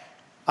have.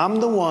 I'm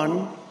the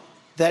one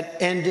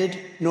that ended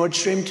Nord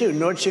Stream 2.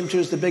 Nord Stream 2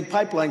 is the big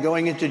pipeline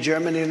going into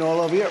Germany and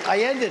all over Europe. I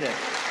ended it.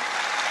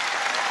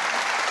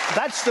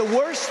 That's the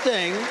worst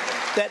thing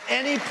that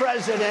any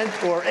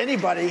president or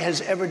anybody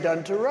has ever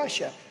done to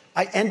Russia.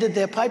 I ended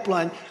their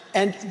pipeline,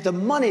 and the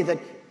money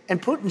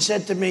and Putin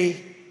said to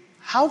me,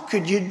 how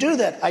could you do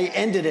that? I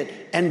ended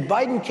it. And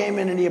Biden came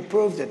in and he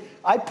approved it.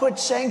 I put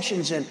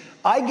sanctions in.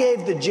 I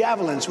gave the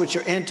Javelins, which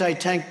are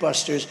anti-tank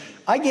busters,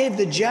 I gave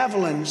the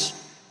Javelins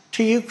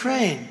to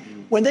Ukraine.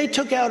 When they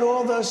took out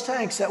all those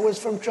tanks, that was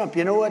from Trump.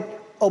 You know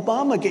what?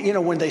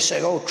 Obama, when they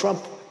say, oh,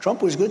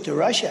 Trump was good to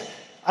Russia.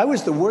 I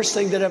was the worst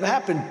thing that ever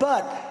happened.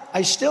 But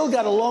I still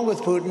got along with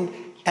Putin,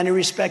 and he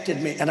respected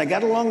me. And I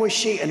got along with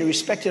Xi, and he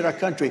respected our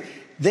country.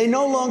 They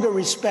no longer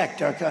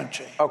respect our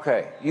country.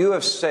 Okay. You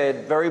have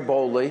said very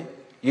boldly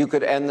you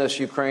could end this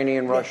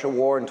Ukrainian-Russia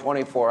war in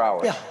 24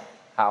 hours. Yeah.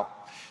 How?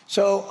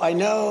 So I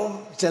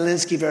know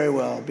Zelensky very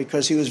well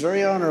because he was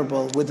very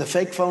honorable with the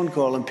fake phone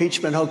call,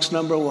 impeachment hoax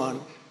 #1.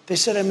 They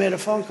said I made a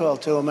phone call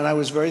to him, and I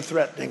was very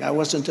threatening. I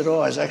wasn't at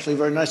all. I was actually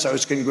very nice. I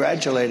was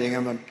congratulating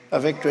him on a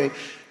victory.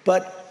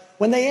 But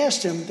when they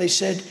asked him, they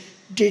said,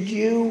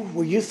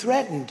 were you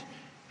threatened?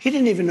 He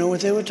didn't even know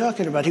what they were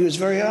talking about. He was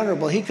very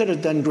honorable. He could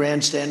have done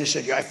grandstand. He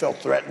said, yeah, I felt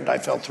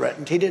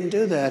threatened. He didn't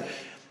do that.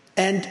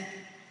 And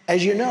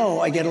as you know,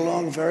 I get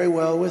along very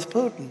well with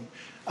Putin.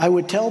 I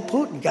would tell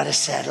Putin, got to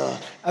settle.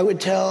 I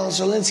would tell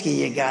Zelensky,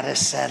 you got to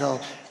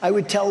settle. I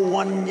would tell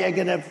one, you're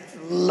going to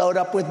load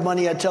up with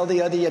money. I'd tell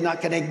the other, you're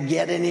not going to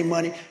get any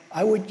money.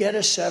 I would get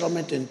a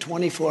settlement in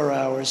 24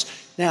 hours.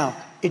 Now,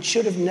 it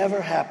should have never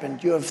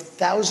happened. You have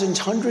thousands,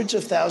 hundreds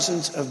of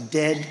thousands of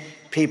dead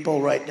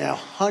people right now,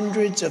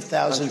 hundreds of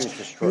thousands.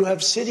 You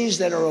have cities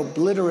that are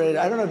obliterated.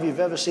 I don't know if you've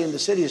ever seen the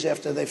cities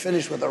after they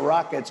finish with the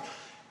rockets.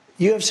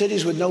 You have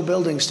cities with no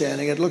buildings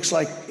standing. It looks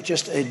like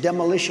just a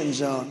demolition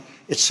zone.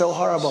 It's so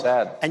horrible.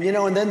 Sad. And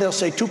and then they'll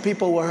say 2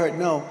 people were hurt.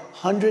 No,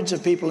 hundreds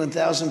of people and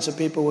thousands of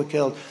people were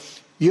killed.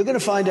 You're going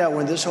to find out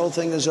when this whole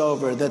thing is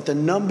over that the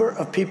number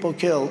of people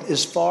killed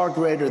is far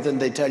greater than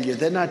they tell you.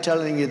 They're not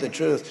telling you the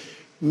truth.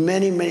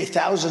 Many, many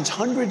thousands,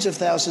 hundreds of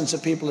thousands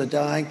of people are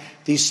dying.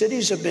 These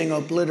cities are being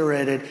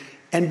obliterated.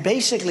 And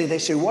basically they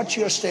say, what's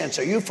your stance?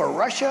 Are you for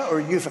Russia or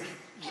are you for...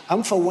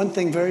 I'm for one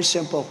thing very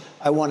simple.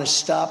 I want to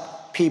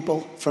stop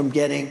people from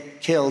getting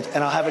killed,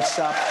 and I'll have it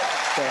stop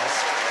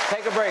fast.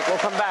 Take a break. We'll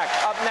come back.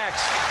 Up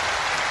next,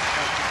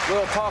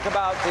 we'll talk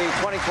about the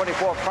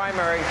 2024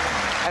 primary.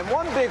 And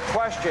one big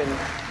question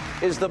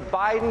is the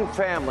Biden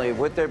family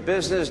with their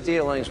business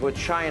dealings with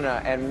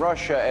China and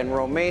Russia and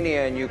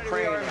Romania and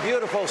Ukraine. We are in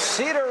beautiful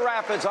Cedar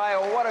Rapids,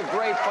 Iowa. What a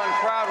great, fun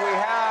crowd we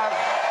have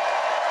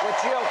with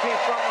GOP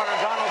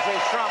frontrunner Donald J.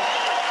 Trump.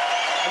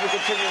 And we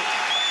continue.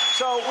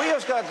 So we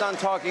just got done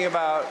talking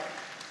about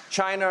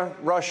China,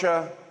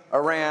 Russia,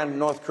 Iran,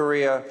 North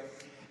Korea,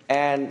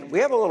 and we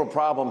have a little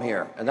problem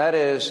here, and that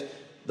is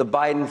the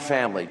Biden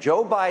family.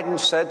 Joe Biden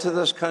said to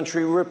this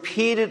country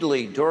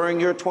repeatedly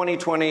during your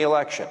 2020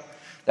 election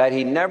that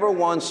he never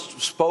once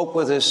spoke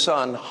with his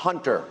son,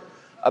 Hunter,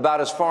 about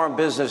his foreign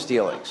business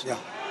dealings. Yeah.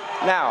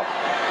 Now,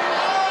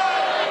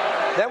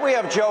 then we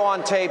have Joe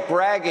on tape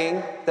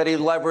bragging that he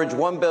leveraged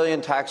 $1 billion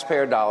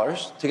taxpayer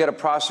dollars to get a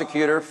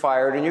prosecutor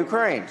fired in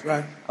Ukraine.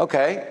 Right.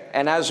 Okay,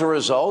 and as a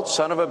result,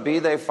 son of a bee,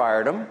 they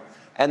fired him.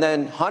 And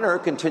then Hunter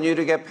continued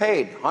to get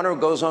paid. Hunter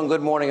goes on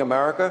Good Morning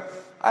America.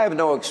 I have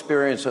no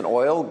experience in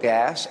oil,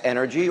 gas,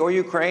 energy, or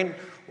Ukraine.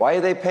 Why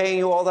are they paying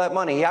you all that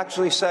money? He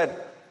actually said,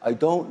 I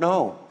don't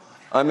know.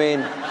 I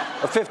mean,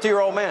 a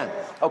 50-year-old man.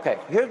 Okay,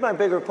 here's my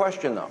bigger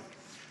question, though.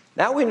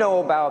 Now we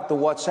know about the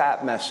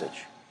WhatsApp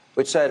message,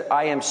 which said,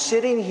 I am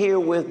sitting here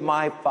with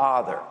my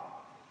father.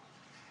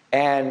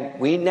 And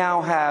we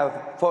now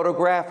have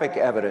photographic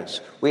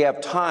evidence. We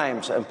have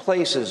times and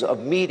places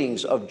of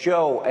meetings of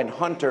Joe and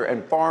Hunter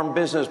and foreign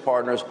business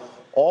partners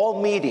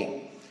all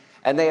meeting.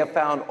 And they have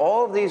found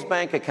all of these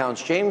bank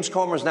accounts. James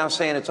Comer is now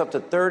saying it's up to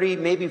 30,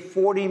 maybe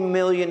 $40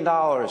 million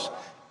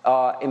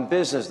in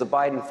business, the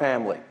Biden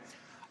family.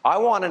 I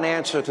want an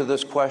answer to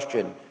this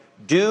question.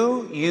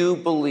 Do you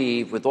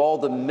believe, with all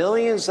the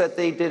millions that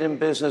they did in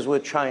business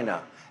with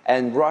China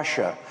and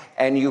Russia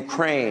and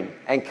Ukraine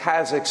and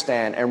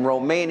Kazakhstan and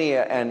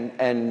Romania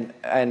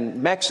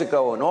and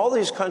Mexico and all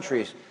these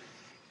countries,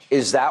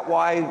 is that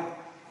why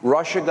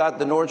Russia got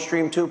the Nord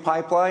Stream 2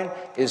 pipeline?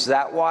 Is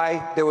that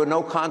why there were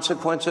no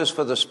consequences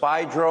for the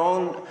spy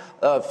drone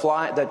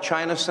that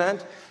China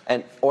sent,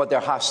 or their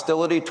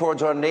hostility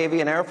towards our Navy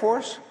and Air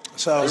Force?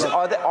 So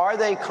are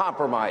they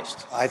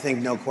compromised? I think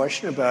no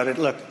question about it.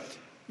 Look,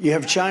 you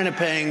have China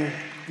paying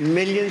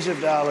millions of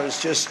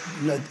dollars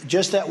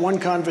just that one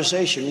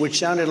conversation, which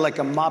sounded like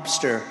a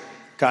mobster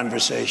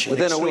conversation.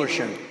 Within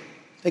extortion. a week.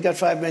 They got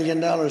 $5 million.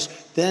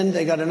 Then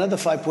they got another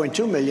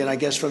 $5.2 million, I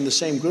guess, from the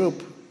same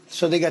group.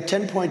 So they got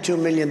 $10.2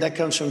 million. That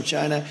comes from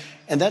China.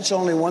 And that's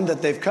only one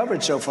that they've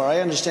covered so far.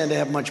 I understand they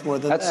have much more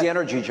than that. That's the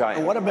energy giant.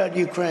 And what about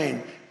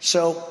Ukraine?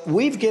 So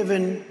we've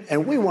given,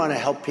 and we want to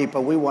help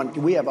people.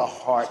 We have a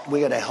heart. We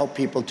got to help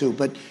people, too.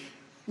 But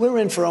we're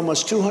in for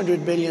almost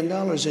 $200 billion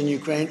in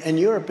Ukraine, and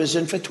Europe is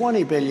in for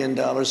 $20 billion.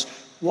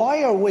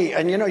 Why are we?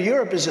 And, you know,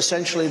 Europe is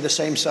essentially the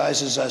same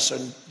size as us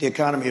in the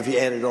economy, if you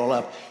add it all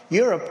up.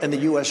 Europe and the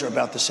U.S. are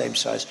about the same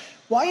size.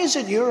 Why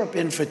isn't Europe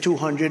in for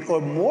 200 or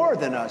more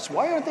than us?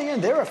 Why aren't they in?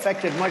 They're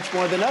affected much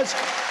more than us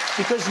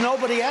because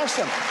nobody asked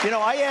them. You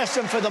know, I asked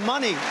them for the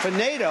money for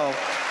NATO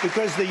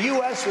because the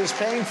U.S. was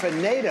paying for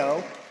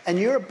NATO. And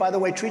Europe, by the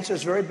way, treats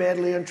us very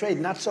badly on trade.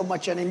 Not so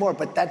much anymore,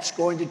 but that's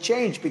going to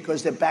change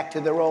because they're back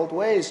to their old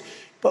ways.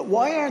 But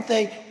why aren't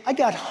they? I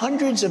got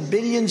hundreds of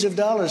billions of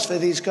dollars for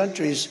these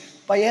countries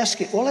by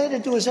asking. All I had to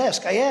do was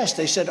ask. I asked.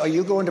 They said, are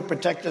you going to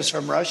protect us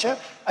from Russia?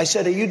 I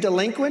said, are you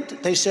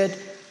delinquent? They said,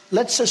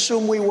 let's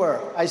assume we were.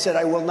 I said,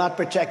 I will not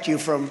protect you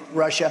from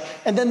Russia.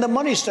 And then the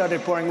money started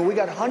pouring. And we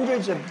got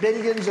hundreds of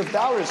billions of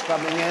dollars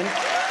coming in,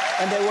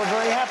 and they were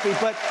very happy.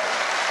 But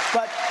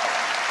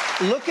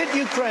look at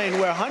Ukraine,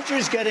 where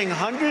Hunter's getting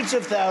hundreds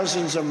of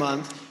thousands a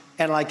month,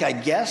 and like I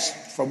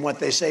guess, from what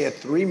they say, a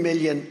 $3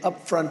 million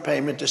upfront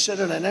payment to sit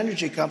in an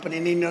energy company,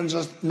 and he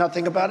knows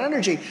nothing about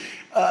energy.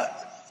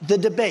 The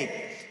debate.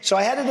 So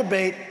I had a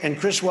debate, and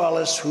Chris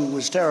Wallace, who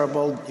was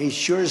terrible, he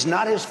sure is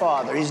not his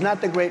father. He's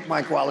not the great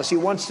Mike Wallace. He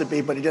wants to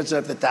be, but he doesn't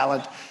have the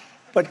talent.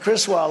 But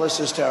Chris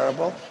Wallace is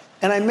terrible.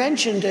 And I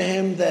mentioned to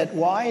him that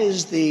why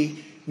is the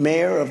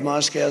mayor of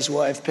Moscow's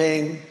wife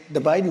paying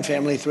the Biden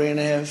family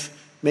 $3.5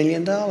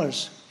 million?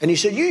 And he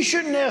said, you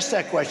shouldn't ask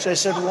that question. I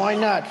said, why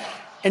not?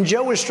 And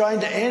Joe was trying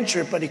to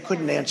answer it, but he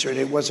couldn't answer it.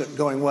 It wasn't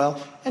going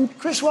well. And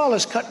Chris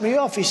Wallace cut me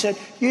off. He said,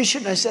 you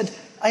shouldn't. I said,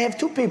 I have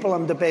two people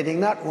I'm debating,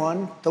 not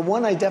one. The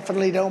one I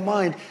definitely don't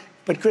mind.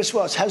 But Chris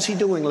Wallace, how's he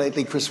doing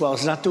lately, Chris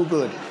Wallace? Not too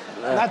good.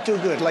 Not too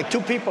good. Like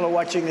two people are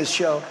watching his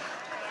show.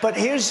 But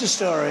here's the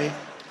story.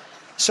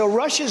 So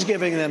Russia's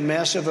giving them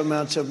massive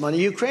amounts of money.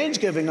 Ukraine's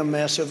giving them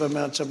massive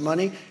amounts of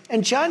money.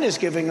 And China's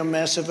giving them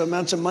massive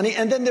amounts of money.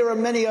 And then there are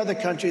many other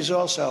countries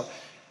also.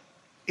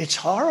 It's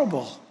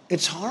horrible.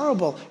 It's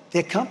horrible.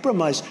 They're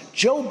compromised.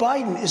 Joe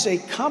Biden is a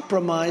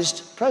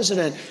compromised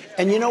president.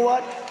 And you know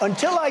what?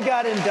 Until I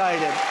got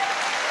indicted,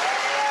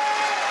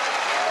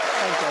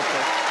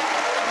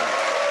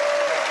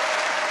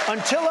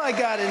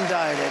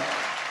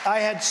 I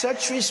had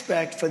such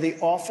respect for the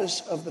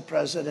office of the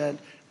president.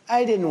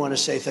 I didn't want to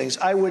say things.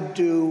 I would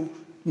do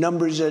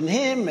numbers in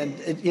him, and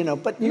you know,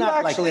 but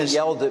not like this. You actually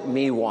yelled at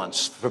me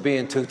once for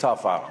being too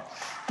tough on him.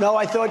 No,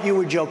 I thought you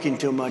were joking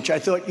too much. I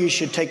thought you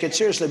should take it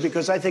seriously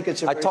because I think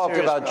it's a very I talked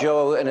serious about problem.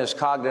 Joe and his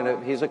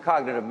cognitive. He's a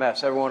cognitive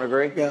mess. Everyone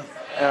agree? Yeah.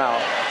 You know,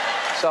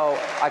 so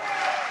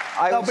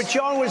No, but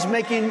Sean was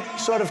making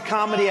sort of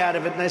comedy out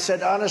of it, and I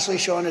said, honestly,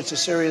 Sean, it's a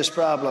serious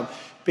problem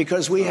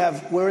because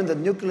we're in the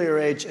nuclear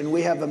age, and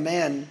we have a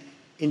man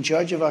in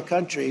charge of our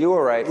country. You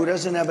were right. Who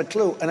doesn't have a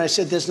clue. And I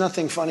said, there's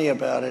nothing funny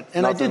about it.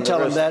 And I did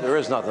tell him that. There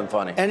is nothing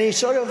funny. And he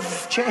sort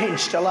of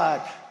changed a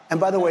lot. And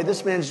by the way,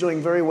 this man's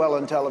doing very well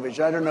on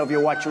television. I don't know if you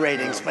watch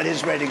ratings, but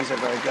his ratings are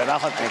very good. I'll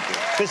have to.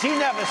 Because he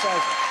never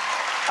says.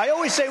 I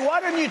always say,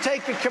 why don't you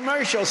take a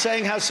commercial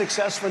saying how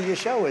successful your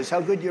show is,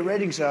 how good your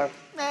ratings are?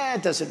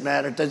 It doesn't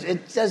matter.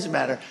 It doesn't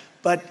matter.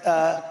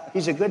 But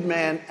he's a good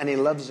man, and he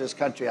loves this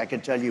country, I can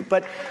tell you.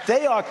 But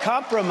they are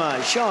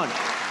compromised. Sean,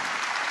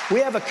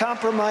 we have a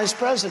compromised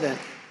president.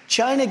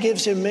 China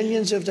gives him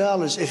millions of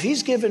dollars. If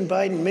he's given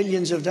Biden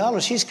millions of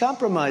dollars, he's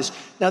compromised.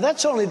 Now,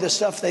 that's only the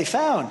stuff they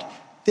found.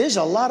 There's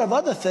a lot of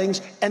other things,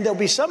 and there'll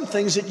be some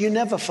things that you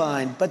never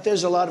find, but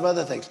there's a lot of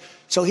other things.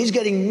 So he's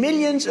getting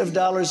millions of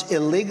dollars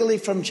illegally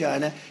from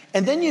China,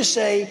 and then you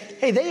say,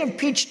 hey, they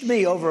impeached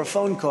me over a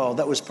phone call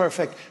that was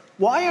perfect.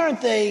 Why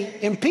aren't they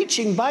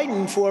impeaching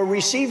Biden for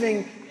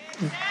receiving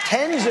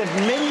tens of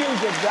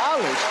millions of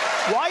dollars?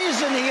 Why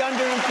isn't he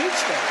under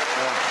impeachment?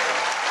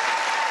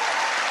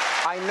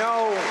 I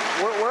know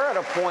we're at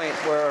a point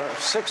where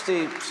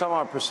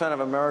 60-some-odd%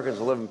 of Americans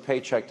are living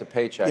paycheck to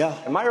paycheck. Yeah.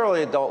 In my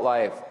early adult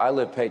life, I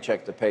lived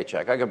paycheck to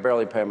paycheck. I could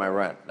barely pay my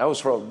rent. That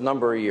was for a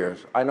number of years.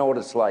 I know what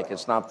it's like.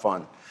 It's not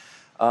fun.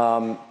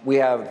 We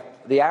have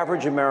the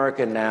average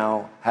American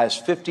now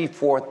has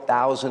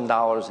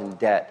 $54,000 in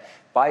debt.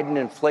 Biden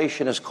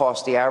inflation has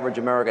cost the average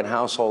American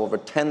household over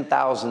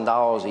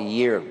 $10,000 a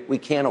year. We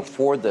can't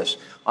afford this,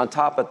 on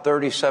top of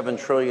 $37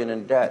 trillion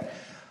in debt.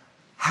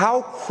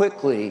 How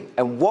quickly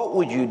and what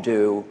would you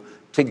do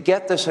to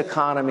get this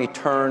economy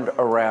turned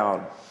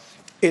around?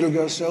 It'll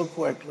go so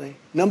quickly.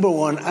 Number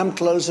one, I'm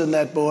closing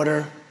that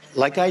border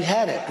like I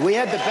had it. We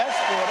had the best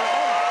border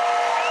ever.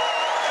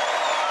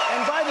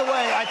 And by the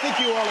way, I think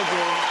you all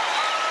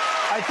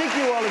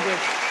agree.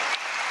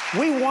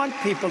 We want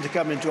people to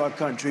come into our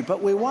country,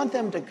 but we want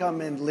them to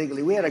come in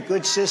legally. We had a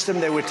good system.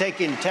 They were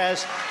taking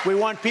tests. We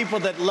want people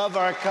that love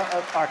our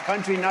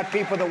country, not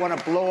people that want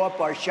to blow up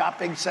our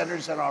shopping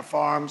centers and our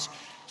farms.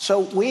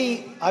 So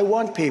I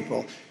want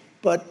people,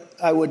 but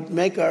I would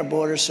make our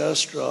border so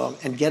strong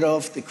and get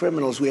off the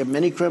criminals. We have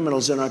many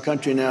criminals in our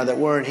country now that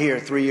weren't here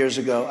 3 years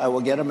ago. I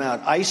will get them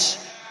out. ICE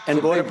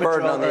and Border Patrol.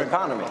 Burden on the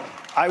economy.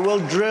 I will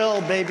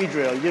drill, baby,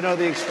 drill. You know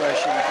the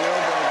expression, drill,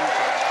 baby,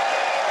 drill.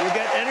 You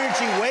get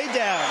energy way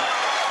down.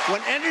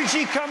 When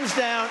energy comes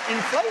down,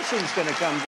 inflation's going to come down.